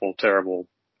horrible, awful, terrible,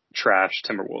 trash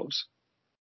Timberwolves.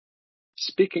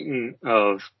 Speaking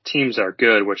of teams that are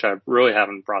good, which I really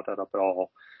haven't brought that up at all,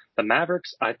 the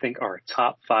Mavericks, I think, are a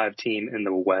top 5 team in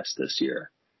the West this year.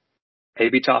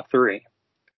 Maybe top 3.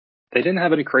 They didn't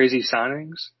have any crazy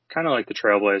signings, kind of like the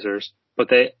Trailblazers, but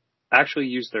they actually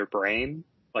used their brain,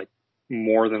 like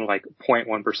more than like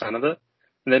 0.1% of it.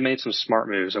 And they made some smart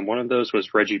moves. And one of those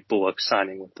was Reggie Bullock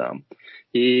signing with them.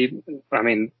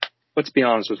 Let's be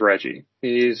honest with Reggie.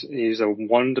 He's a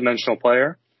one-dimensional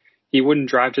player. He wouldn't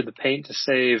drive to the paint to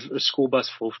save a school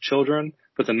bus full of children,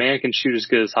 but the man can shoot as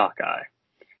good as Hawkeye.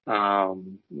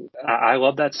 I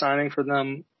love that signing for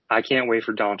them. I can't wait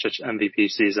for Doncic MVP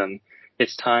season.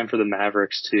 It's time for the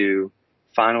Mavericks to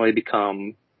finally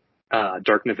become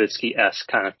Dirk Nowitzki-esque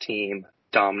kind of team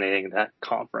dominating that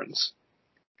conference.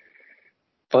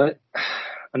 But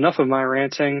enough of my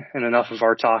ranting and enough of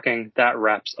our talking. That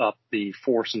wraps up the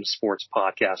Foursome Sports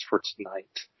podcast for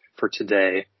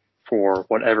today, for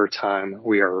whatever time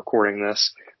we are recording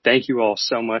this. Thank you all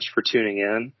so much for tuning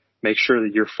in. Make sure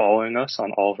that you're following us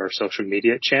on all of our social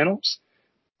media channels.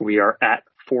 We are at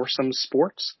Foursome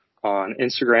Sports on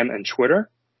Instagram and Twitter.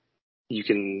 You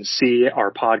can see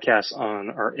our podcast on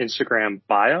our Instagram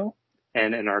bio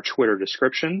and in our Twitter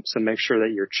description. So make sure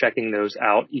that you're checking those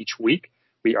out each week.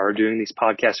 We are doing these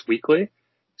podcasts weekly.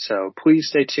 So please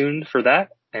stay tuned for that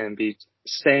and be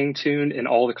staying tuned in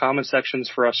all the comment sections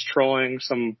for us trolling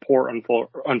some poor,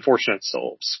 unfortunate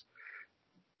souls.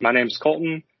 My name is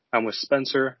Colton. I'm with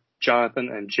Spencer, Jonathan,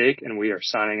 and Jake, and we are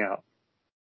signing out.